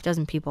over a half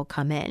dozen people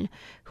come in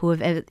who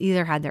have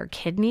either had their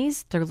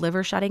kidneys, their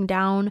liver shutting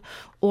down,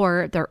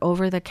 or their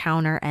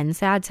over-the-counter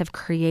NSAIDs have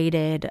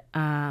created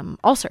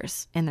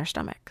ulcers in their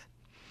stomach.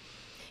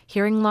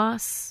 Hearing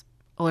loss,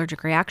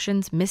 allergic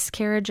reactions,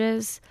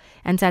 miscarriages.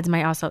 NSAIDs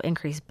might also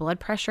increase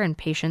blood pressure in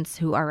patients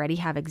who already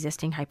have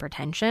existing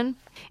hypertension.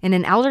 And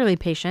in elderly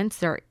patients,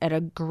 they're at a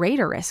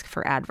greater risk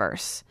for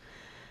adverse.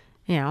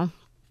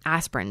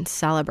 Aspirin,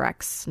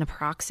 Celebrex,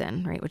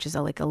 naproxen, right, which is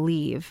like a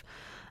Aleve,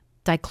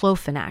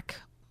 diclofenac.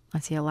 I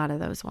see a lot of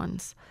those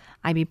ones.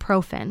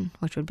 Ibuprofen,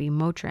 which would be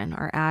Motrin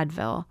or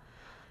Advil.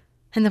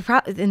 And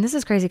this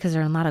is crazy because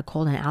there are a lot of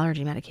cold and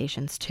allergy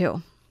medications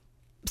too.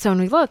 So when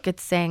we look,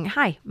 it's saying,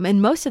 hi.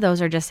 And most of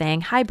those are just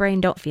saying, hi, brain,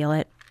 don't feel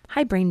it.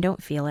 Hi, brain,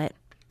 don't feel it.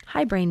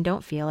 Hi, brain,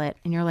 don't feel it.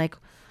 And you're like,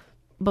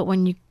 but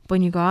when you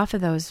go off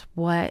of those,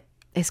 what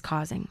is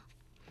causing?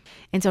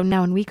 And so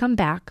now when we come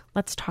back,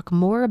 let's talk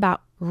more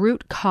about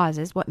root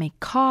causes, what may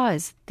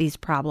cause these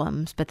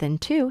problems, but then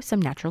 2, some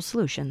natural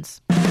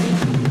solutions.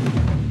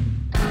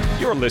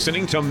 You're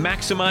listening to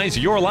Maximize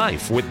Your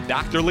Life with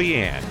Dr.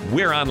 Leanne.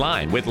 We're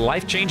online with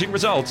life-changing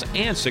results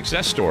and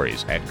success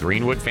stories at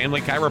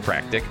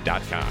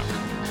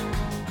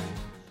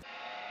greenwoodfamilychiropractic.com.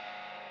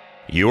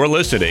 You're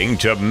listening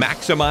to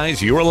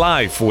Maximize Your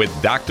Life with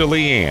Dr.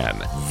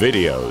 Leanne.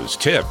 Videos,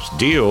 tips,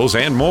 deals,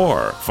 and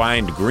more.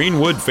 Find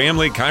Greenwood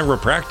Family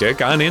Chiropractic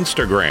on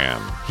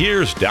Instagram.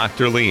 Here's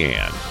Dr.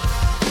 Leanne.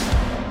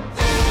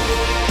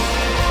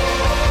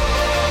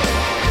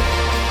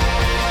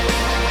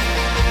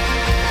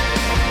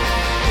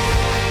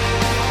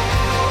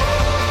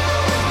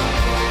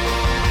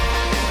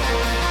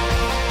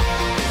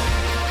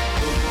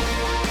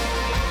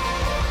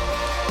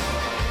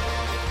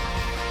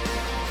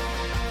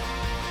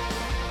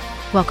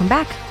 Welcome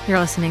back. You're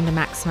listening to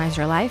Maximize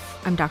Your Life.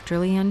 I'm Dr.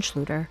 Leanne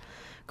Schluter,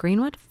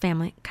 Greenwood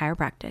Family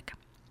Chiropractic.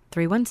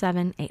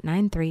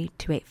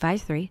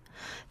 317-893-2853,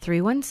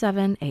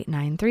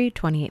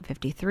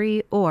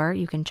 317-893-2853, or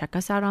you can check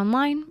us out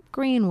online,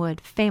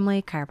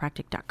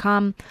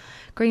 greenwoodfamilychiropractic.com,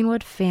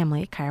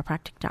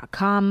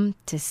 greenwoodfamilychiropractic.com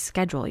to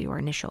schedule your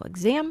initial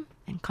exam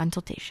and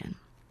consultation.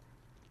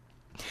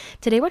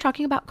 Today we're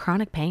talking about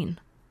chronic pain.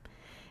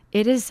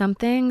 It is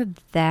something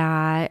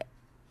that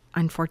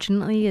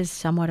unfortunately is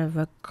somewhat of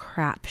a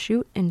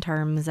crapshoot in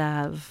terms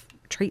of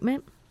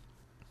treatment.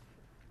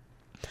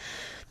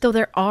 Though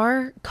there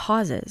are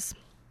causes.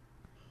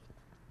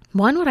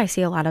 One, what I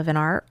see a lot of in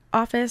our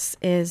office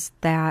is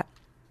that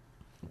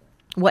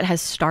what has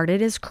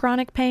started as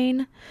chronic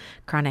pain,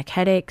 chronic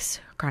headaches,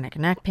 chronic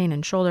neck pain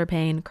and shoulder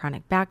pain,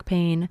 chronic back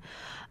pain,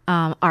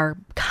 are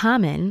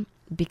common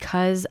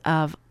because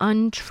of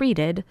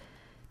untreated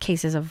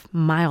cases of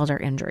milder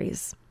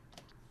injuries,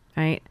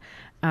 right?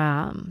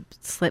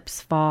 Slips,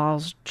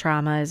 falls,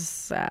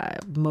 traumas,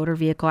 motor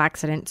vehicle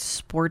accidents,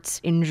 sports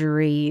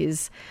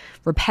injuries,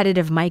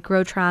 repetitive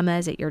micro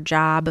traumas at your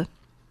job,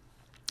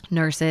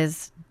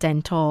 nurses,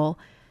 dental,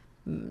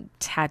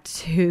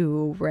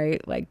 tattoo,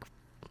 right? Like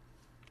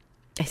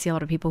I see a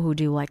lot of people who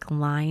do like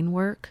line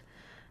work,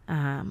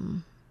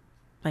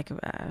 like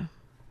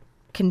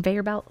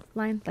conveyor belt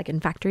line, like in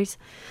factories.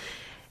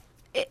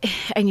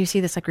 And you see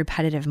this like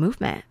repetitive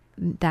movement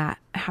that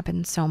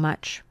happens so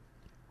much.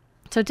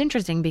 So it's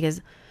interesting because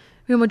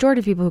the majority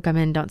of people who come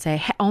in don't say,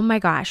 hey, oh my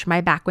gosh,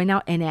 my back went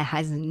out and it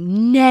has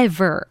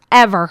never,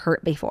 ever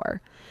hurt before.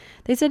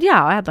 They said,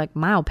 yeah, I had like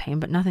mild pain,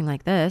 but nothing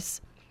like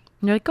this.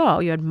 And you're like, oh,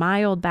 you had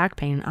mild back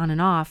pain on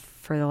and off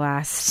for the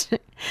last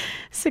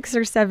 6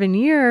 or 7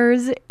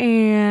 years.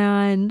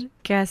 And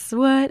guess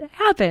what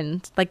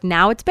happened? Like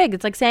now it's big.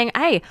 It's like saying,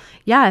 hey,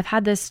 yeah, I've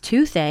had this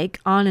toothache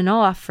on and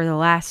off for the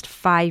last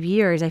 5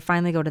 years. I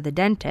finally go to the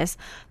dentist.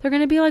 They're going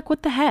to be like,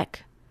 what the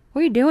heck?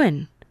 What are you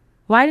doing?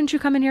 Why didn't you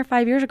come in here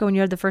 5 years ago when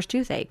you had the first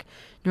toothache?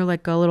 And you're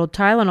like, a little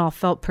Tylenol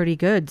felt pretty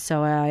good,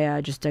 so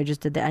I just did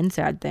the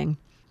NSAID thing.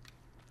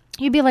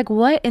 You'd be like,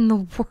 what in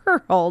the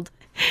world?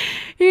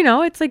 You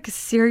know, it's like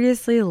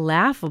seriously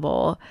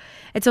laughable.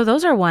 And so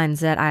those are ones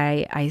that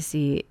I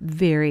see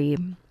very,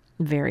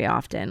 very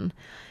often.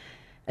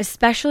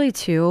 Especially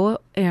too,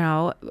 you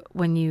know,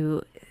 when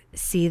you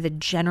see the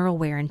general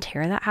wear and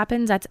tear that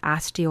happens, that's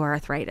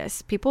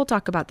osteoarthritis. People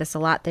talk about this a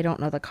lot. They don't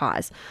know the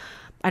cause.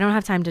 I don't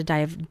have time to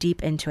dive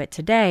deep into it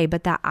today,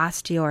 but that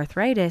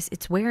osteoarthritis,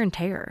 it's wear and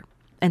tear.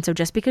 And so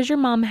just because your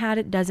mom had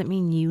it doesn't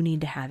mean you need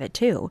to have it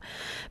too,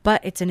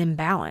 but it's an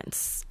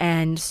imbalance.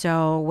 And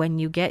so when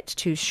you get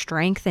to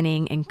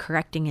strengthening and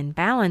correcting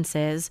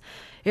imbalances,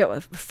 you know,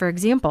 for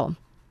example,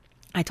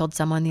 I told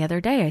someone the other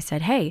day, I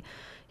said, hey,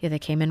 yeah, they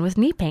came in with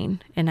knee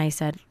pain. And I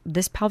said,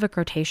 this pelvic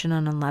rotation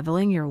and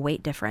unleveling, your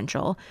weight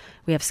differential,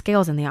 we have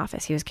scales in the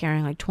office. He was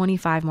carrying like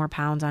 25 more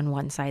pounds on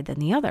one side than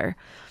the other.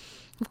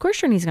 Of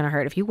course your knee's going to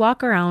hurt. If you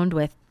walk around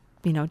with,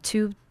 you know,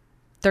 2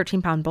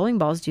 13-pound bowling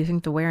balls, do you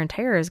think the wear and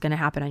tear is going to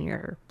happen on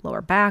your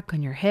lower back,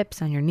 on your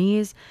hips, on your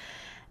knees?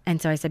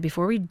 And so I said,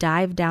 before we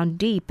dive down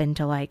deep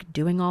into like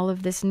doing all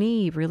of this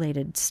knee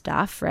related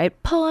stuff, right?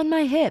 Pull on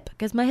my hip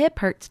because my hip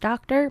hurts,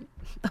 doctor.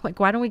 Like,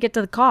 why don't we get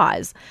to the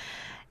cause?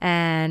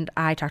 And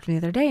I talked to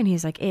him the other day and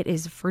he's like, it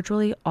is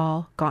virtually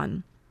all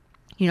gone.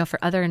 You know, for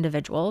other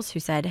individuals who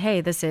said, hey,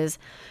 this is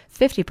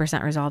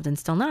 50% resolved and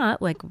still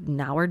not, like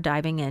now we're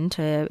diving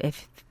into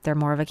if they're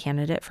more of a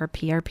candidate for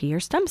PRP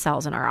or stem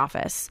cells in our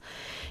office.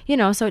 You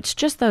know, so it's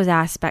just those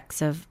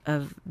aspects of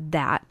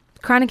that.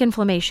 Chronic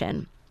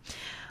inflammation.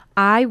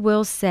 I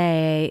will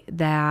say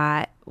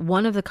that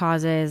one of the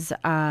causes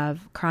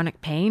of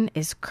chronic pain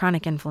is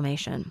chronic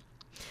inflammation.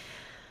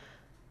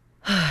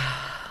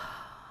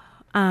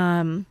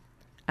 I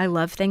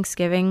love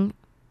Thanksgiving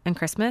and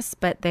Christmas,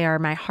 but they are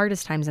my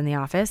hardest times in the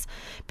office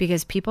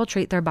because people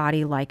treat their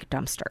body like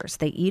dumpsters.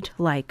 They eat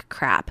like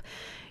crap.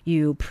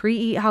 You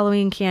pre-eat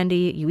Halloween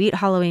candy, you eat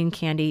Halloween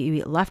candy, you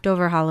eat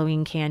leftover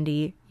Halloween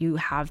candy, you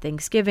have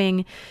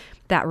Thanksgiving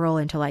that roll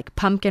into like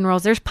pumpkin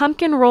rolls. There's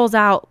pumpkin rolls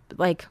out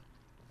like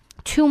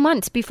 2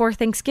 months before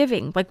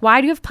Thanksgiving. Like, why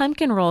do you have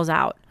pumpkin rolls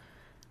out?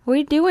 What are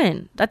you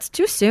doing? That's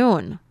too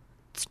soon.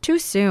 It's too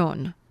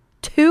soon.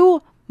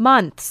 2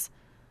 months.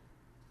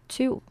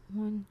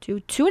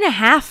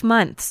 2.5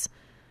 months.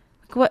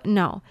 Like what?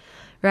 No.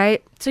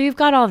 right? So you've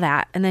got all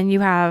that. And then you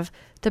have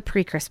the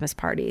pre-Christmas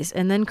parties,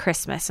 and then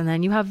Christmas, and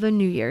then you have the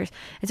New Year's.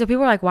 And so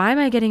people are like, why am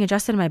I getting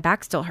adjusted and my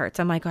back still hurts?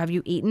 I'm like, have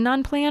you eaten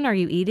on plan? Are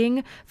you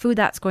eating food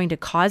that's going to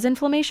cause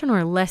inflammation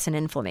or lessen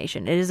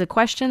inflammation? It is a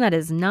question that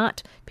is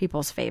not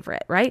people's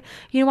favorite, right?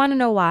 You want to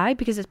know why?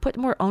 Because it's put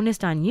more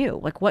onus on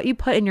you. Like what you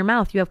put in your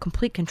mouth, you have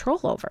complete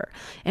control over.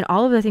 And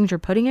all of the things you're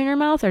putting in your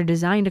mouth are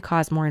designed to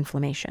cause more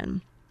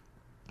inflammation.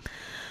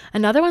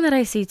 Another one that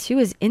I see too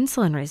is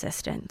insulin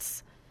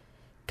resistance.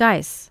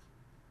 Guys,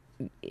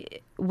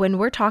 when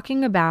we're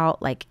talking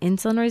about like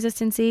insulin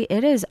resistancy,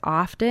 it is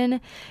often,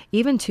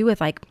 even too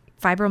with like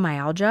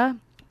fibromyalgia,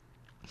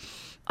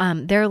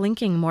 they're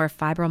linking more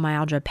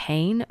fibromyalgia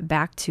pain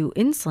back to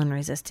insulin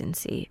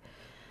resistancy.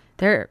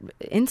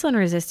 Insulin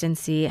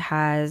resistancy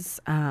has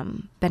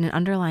been an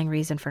underlying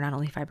reason for not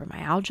only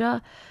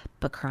fibromyalgia,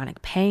 but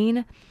chronic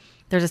pain.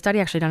 There's a study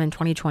actually done in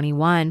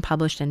 2021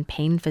 published in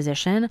Pain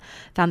Physician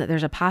found that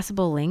there's a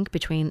possible link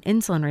between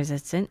insulin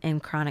resistant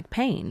and chronic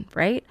pain,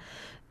 right?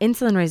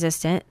 Insulin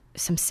resistant,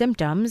 some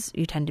symptoms,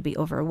 you tend to be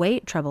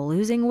overweight, trouble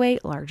losing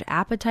weight, large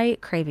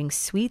appetite, craving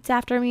sweets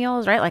after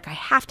meals, right? Like I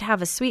have to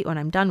have a sweet when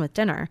I'm done with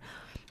dinner.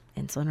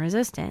 Insulin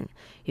resistant.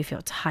 You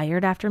feel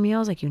tired after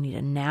meals, like you need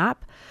a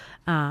nap.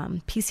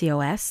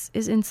 PCOS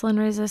is insulin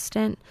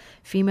resistant.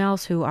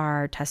 Females who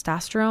are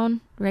testosterone,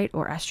 right,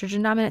 or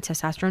estrogen dominant,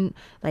 testosterone,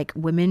 like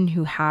women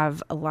who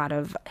have a lot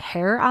of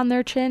hair on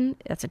their chin,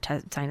 that's a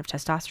sign of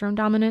testosterone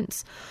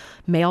dominance.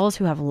 Males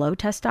who have low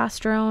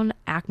testosterone,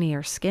 acne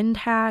or skin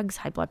tags,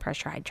 high blood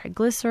pressure, high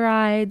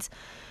triglycerides,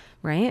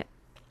 right?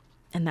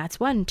 And that's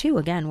one too.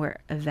 Again, we're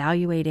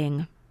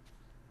evaluating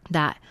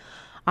that.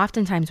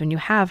 Oftentimes when you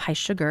have high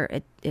sugar,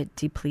 it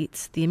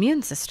depletes the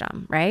immune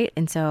system, right?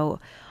 And so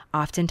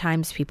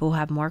oftentimes people who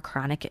have more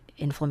chronic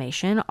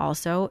inflammation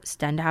also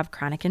tend to have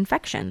chronic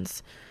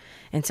infections.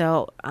 And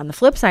so on the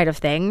flip side of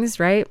things,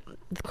 right,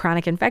 the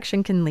chronic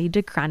infection can lead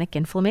to chronic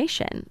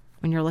inflammation.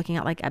 When you're looking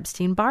at like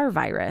Epstein-Barr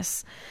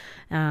virus,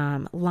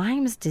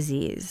 Lyme's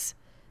disease.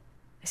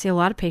 I see a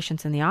lot of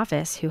patients in the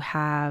office who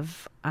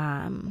have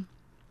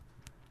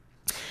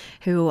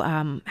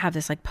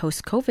this like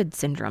post-COVID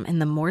syndrome.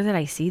 And the more that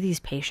I see these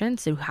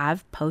patients who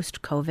have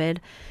post-COVID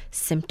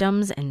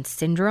symptoms and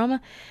syndrome,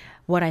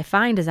 what I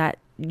find is that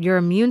your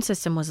immune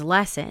system was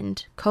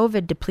lessened.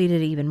 COVID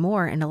depleted it even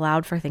more and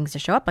allowed for things to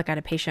show up. Like I had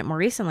a patient more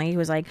recently who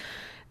was like,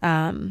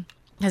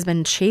 has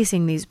been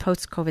chasing these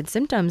post-COVID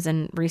symptoms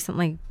and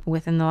recently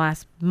within the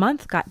last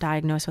month got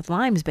diagnosed with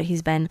Lyme's, but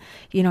he's been,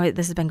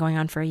 this has been going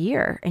on for a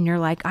year. And you're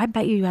like, I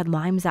bet you had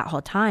Lyme's that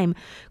whole time.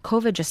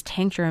 COVID just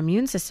tanked your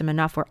immune system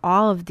enough where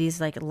all of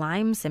these like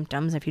Lyme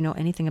symptoms, if you know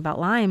anything about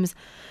Lyme's,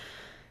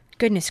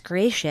 goodness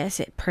gracious,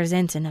 it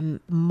presents in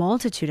a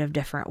multitude of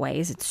different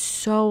ways. It's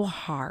so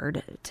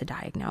hard to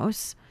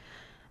diagnose.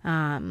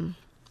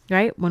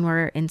 Right? When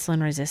we're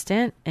insulin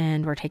resistant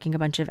and we're taking a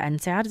bunch of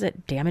NSAIDs,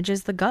 it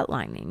damages the gut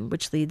lining,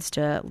 which leads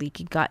to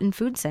leaky gut and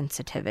food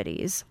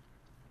sensitivities.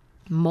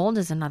 Mold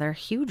is another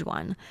huge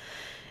one.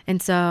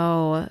 And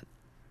so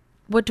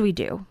what do we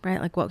do,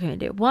 right? Like what can we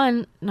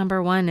do?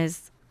 Number one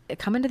is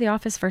come into the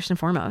office first and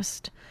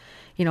foremost.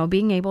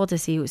 Being able to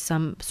see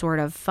some sort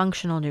of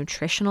functional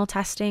nutritional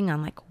testing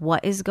on like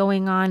what is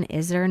going on.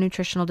 Is there a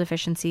nutritional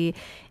deficiency?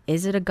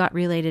 Is it a gut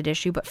related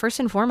issue? But first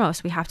and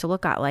foremost, we have to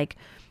look at like,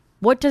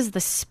 what does the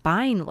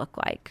spine look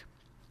like?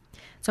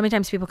 So many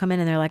times people come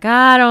in and they're like,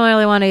 I don't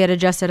really want to get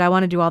adjusted. I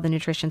want to do all the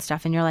nutrition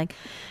stuff. And you're like,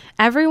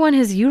 everyone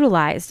has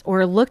utilized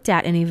or looked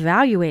at and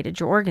evaluated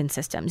your organ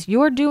systems.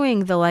 You're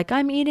doing the like,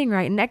 I'm eating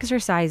right and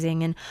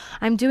exercising and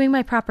I'm doing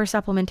my proper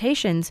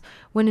supplementations,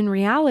 when in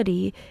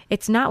reality,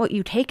 it's not what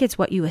you take, it's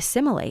what you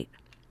assimilate.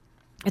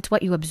 It's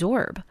what you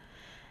absorb.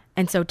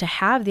 And so to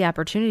have the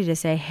opportunity to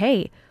say,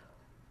 hey,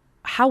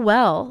 how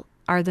well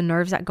are the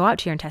nerves that go out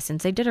to your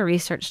intestines? They did a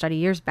research study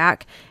years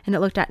back and it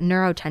looked at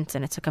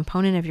neurotensin. It's a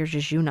component of your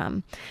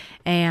jejunum,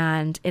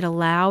 and it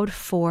allowed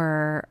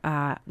for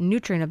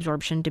nutrient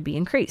absorption to be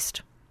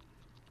increased,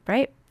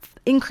 right?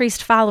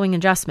 Increased following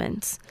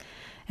adjustments.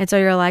 And so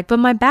you're like, but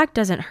my back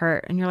doesn't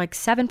hurt. And you're like,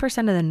 7%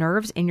 of the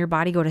nerves in your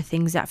body go to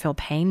things that feel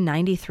pain,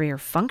 93 are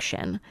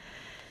function.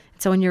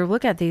 So when you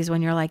look at these,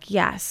 when you're like,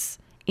 yes,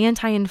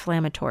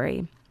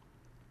 anti-inflammatory,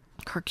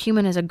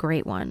 curcumin is a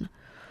great one.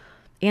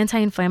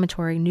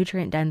 Anti-inflammatory,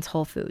 nutrient-dense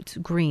whole foods,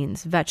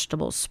 greens,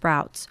 vegetables,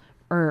 sprouts,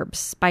 herbs,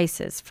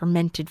 spices,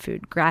 fermented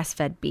food,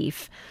 grass-fed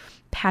beef,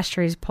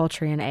 pasture-raised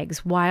poultry and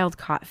eggs,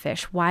 wild-caught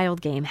fish,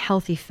 wild game,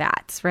 healthy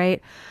fats,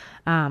 right?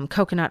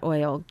 Coconut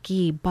oil,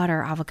 ghee,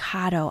 butter,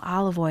 avocado,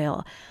 olive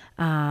oil,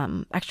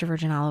 extra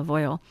virgin olive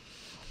oil.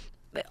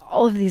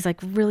 All of these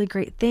like really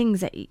great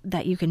things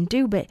that you can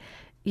do, but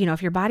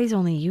if your body's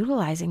only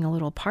utilizing a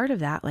little part of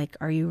that, like,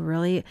 are you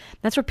really,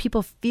 that's where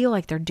people feel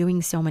like they're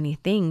doing so many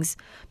things.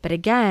 But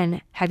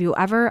again, have you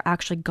ever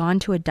actually gone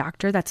to a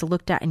doctor that's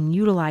looked at and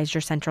utilized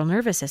your central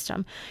nervous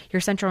system?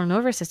 Your central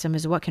nervous system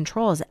is what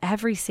controls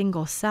every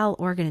single cell,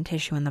 organ, and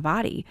tissue in the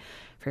body,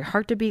 for your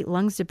heart to beat,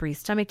 lungs to breathe,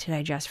 stomach to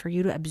digest, for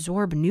you to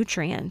absorb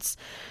nutrients,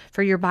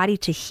 for your body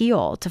to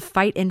heal, to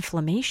fight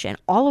inflammation.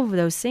 All of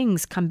those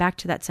things come back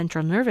to that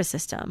central nervous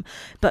system.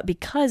 But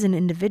because an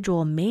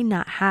individual may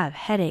not have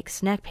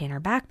headaches, neck pain, or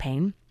back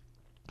pain,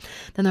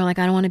 then they're like,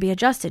 I don't want to be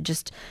adjusted.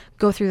 Just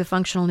go through the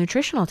functional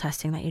nutritional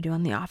testing that you do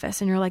in the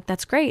office. And you're like,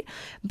 that's great.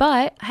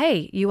 But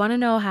hey, you want to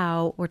know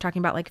how we're talking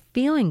about like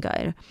feeling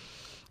good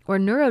or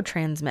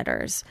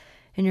neurotransmitters.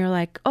 And you're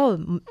like,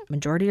 oh,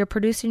 majority are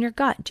produced in your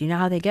gut. Do you know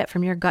how they get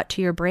from your gut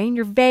to your brain?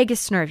 Your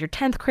vagus nerve, your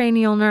 10th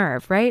cranial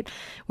nerve, right?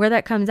 Where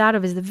that comes out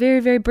of is the very,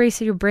 very base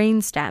of your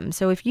brain stem.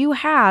 So if you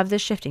have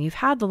this shifting, you've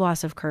had the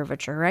loss of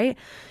curvature, right?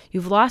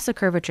 You've lost the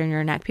curvature in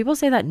your neck. People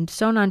say that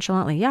so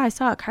nonchalantly. Yeah, I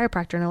saw a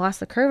chiropractor and I lost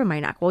the curve in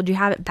my neck. Well, do you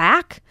have it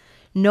back?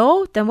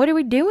 No? Then what are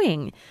we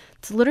doing?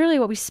 It's literally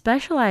what we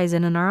specialize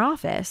in our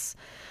office.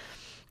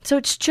 So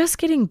it's just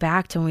getting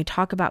back to when we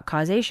talk about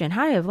causation.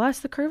 Hi, I've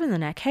lost the curve in the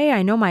neck. Hey,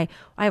 I know I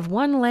have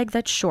one leg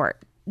that's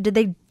short.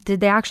 Did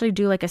they actually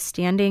do like a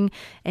standing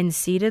and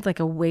seated, like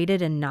a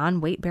weighted and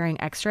non-weight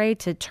bearing x-ray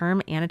to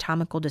term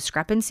anatomical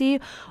discrepancy?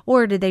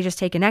 Or did they just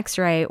take an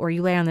x-ray, or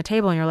you lay on the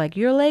table and you're like,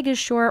 your leg is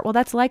short? Well,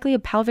 that's likely a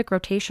pelvic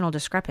rotational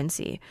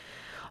discrepancy.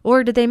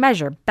 Or did they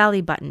measure belly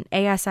button,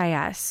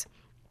 ASIS,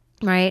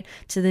 right?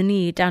 To the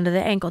knee, down to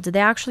the ankle. Did they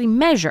actually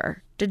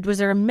measure? Was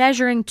there a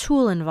measuring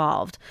tool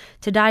involved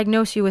to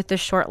diagnose you with this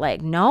short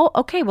leg? No?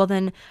 Okay, well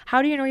then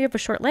how do you know you have a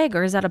short leg,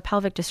 or is that a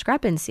pelvic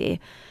discrepancy?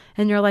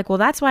 And you're like, well,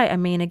 that's why,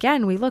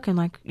 again, we look and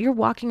like, you're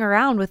walking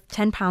around with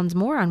 10 pounds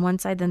more on one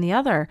side than the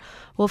other.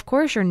 Well, of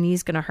course your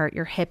knee's going to hurt.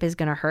 Your hip is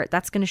going to hurt.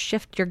 That's going to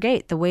shift your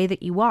gait, the way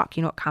that you walk.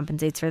 You know what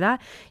compensates for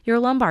that? Your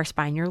lumbar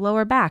spine, your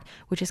lower back,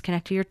 which is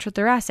connected to your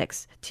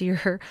thoracics, to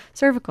your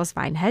cervical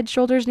spine, head,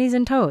 shoulders, knees,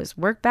 and toes.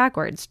 Work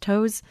backwards,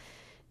 toes,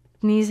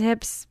 knees,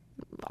 hips,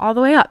 all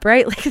the way up,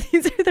 right? Like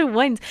these are the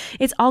ones.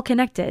 It's all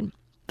connected.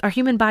 Our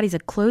human body's a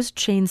closed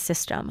chain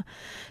system.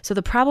 So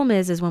the problem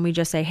is when we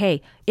just say,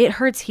 hey, it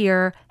hurts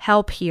here,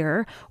 help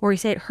here, or we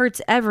say it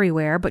hurts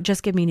everywhere, but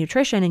just give me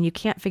nutrition, and you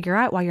can't figure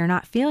out why you're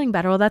not feeling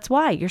better. Well, that's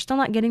why. You're still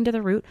not getting to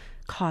the root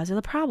cause of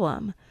the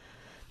problem.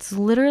 It's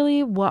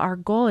literally what our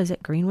goal is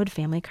at Greenwood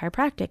Family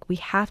Chiropractic. We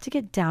have to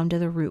get down to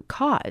the root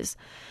cause.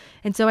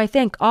 And so I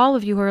thank all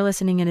of you who are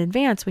listening in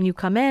advance when you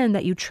come in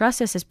that you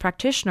trust us as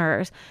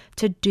practitioners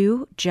to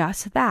do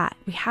just that.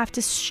 We have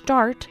to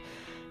start,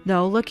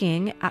 though,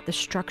 looking at the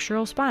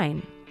structural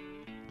spine.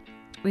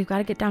 We've got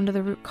to get down to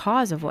the root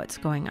cause of what's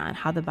going on,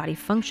 how the body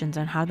functions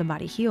and how the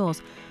body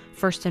heals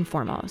first and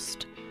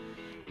foremost.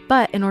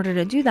 But in order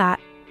to do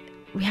that,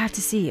 we have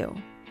to see you.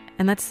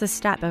 And that's the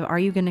step of, are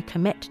you going to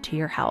commit to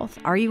your health?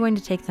 Are you going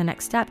to take the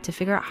next step to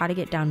figure out how to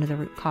get down to the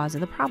root cause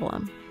of the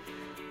problem?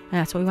 And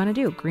that's what we want to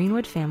do.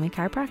 Greenwood Family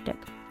Chiropractic.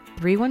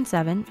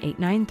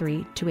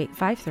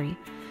 317-893-2853.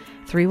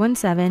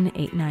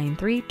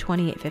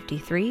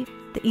 317-893-2853.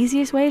 The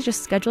easiest way is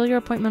just schedule your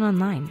appointment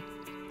online.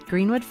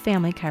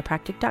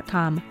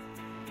 GreenwoodFamilyChiropractic.com.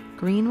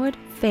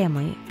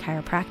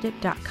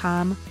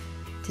 GreenwoodFamilyChiropractic.com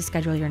to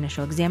schedule your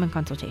initial exam and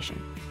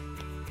consultation.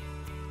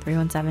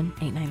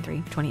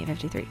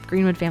 317-893-2853.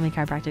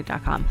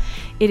 GreenwoodFamilyChiropractic.com.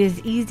 It is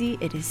easy.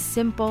 It is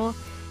simple.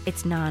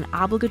 It's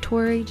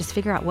non-obligatory. Just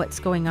figure out what's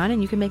going on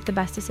and you can make the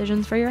best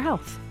decisions for your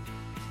health.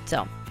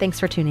 So thanks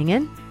for tuning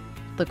in.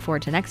 Look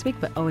forward to next week,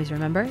 but always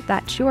remember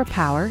that your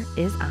power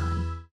is on.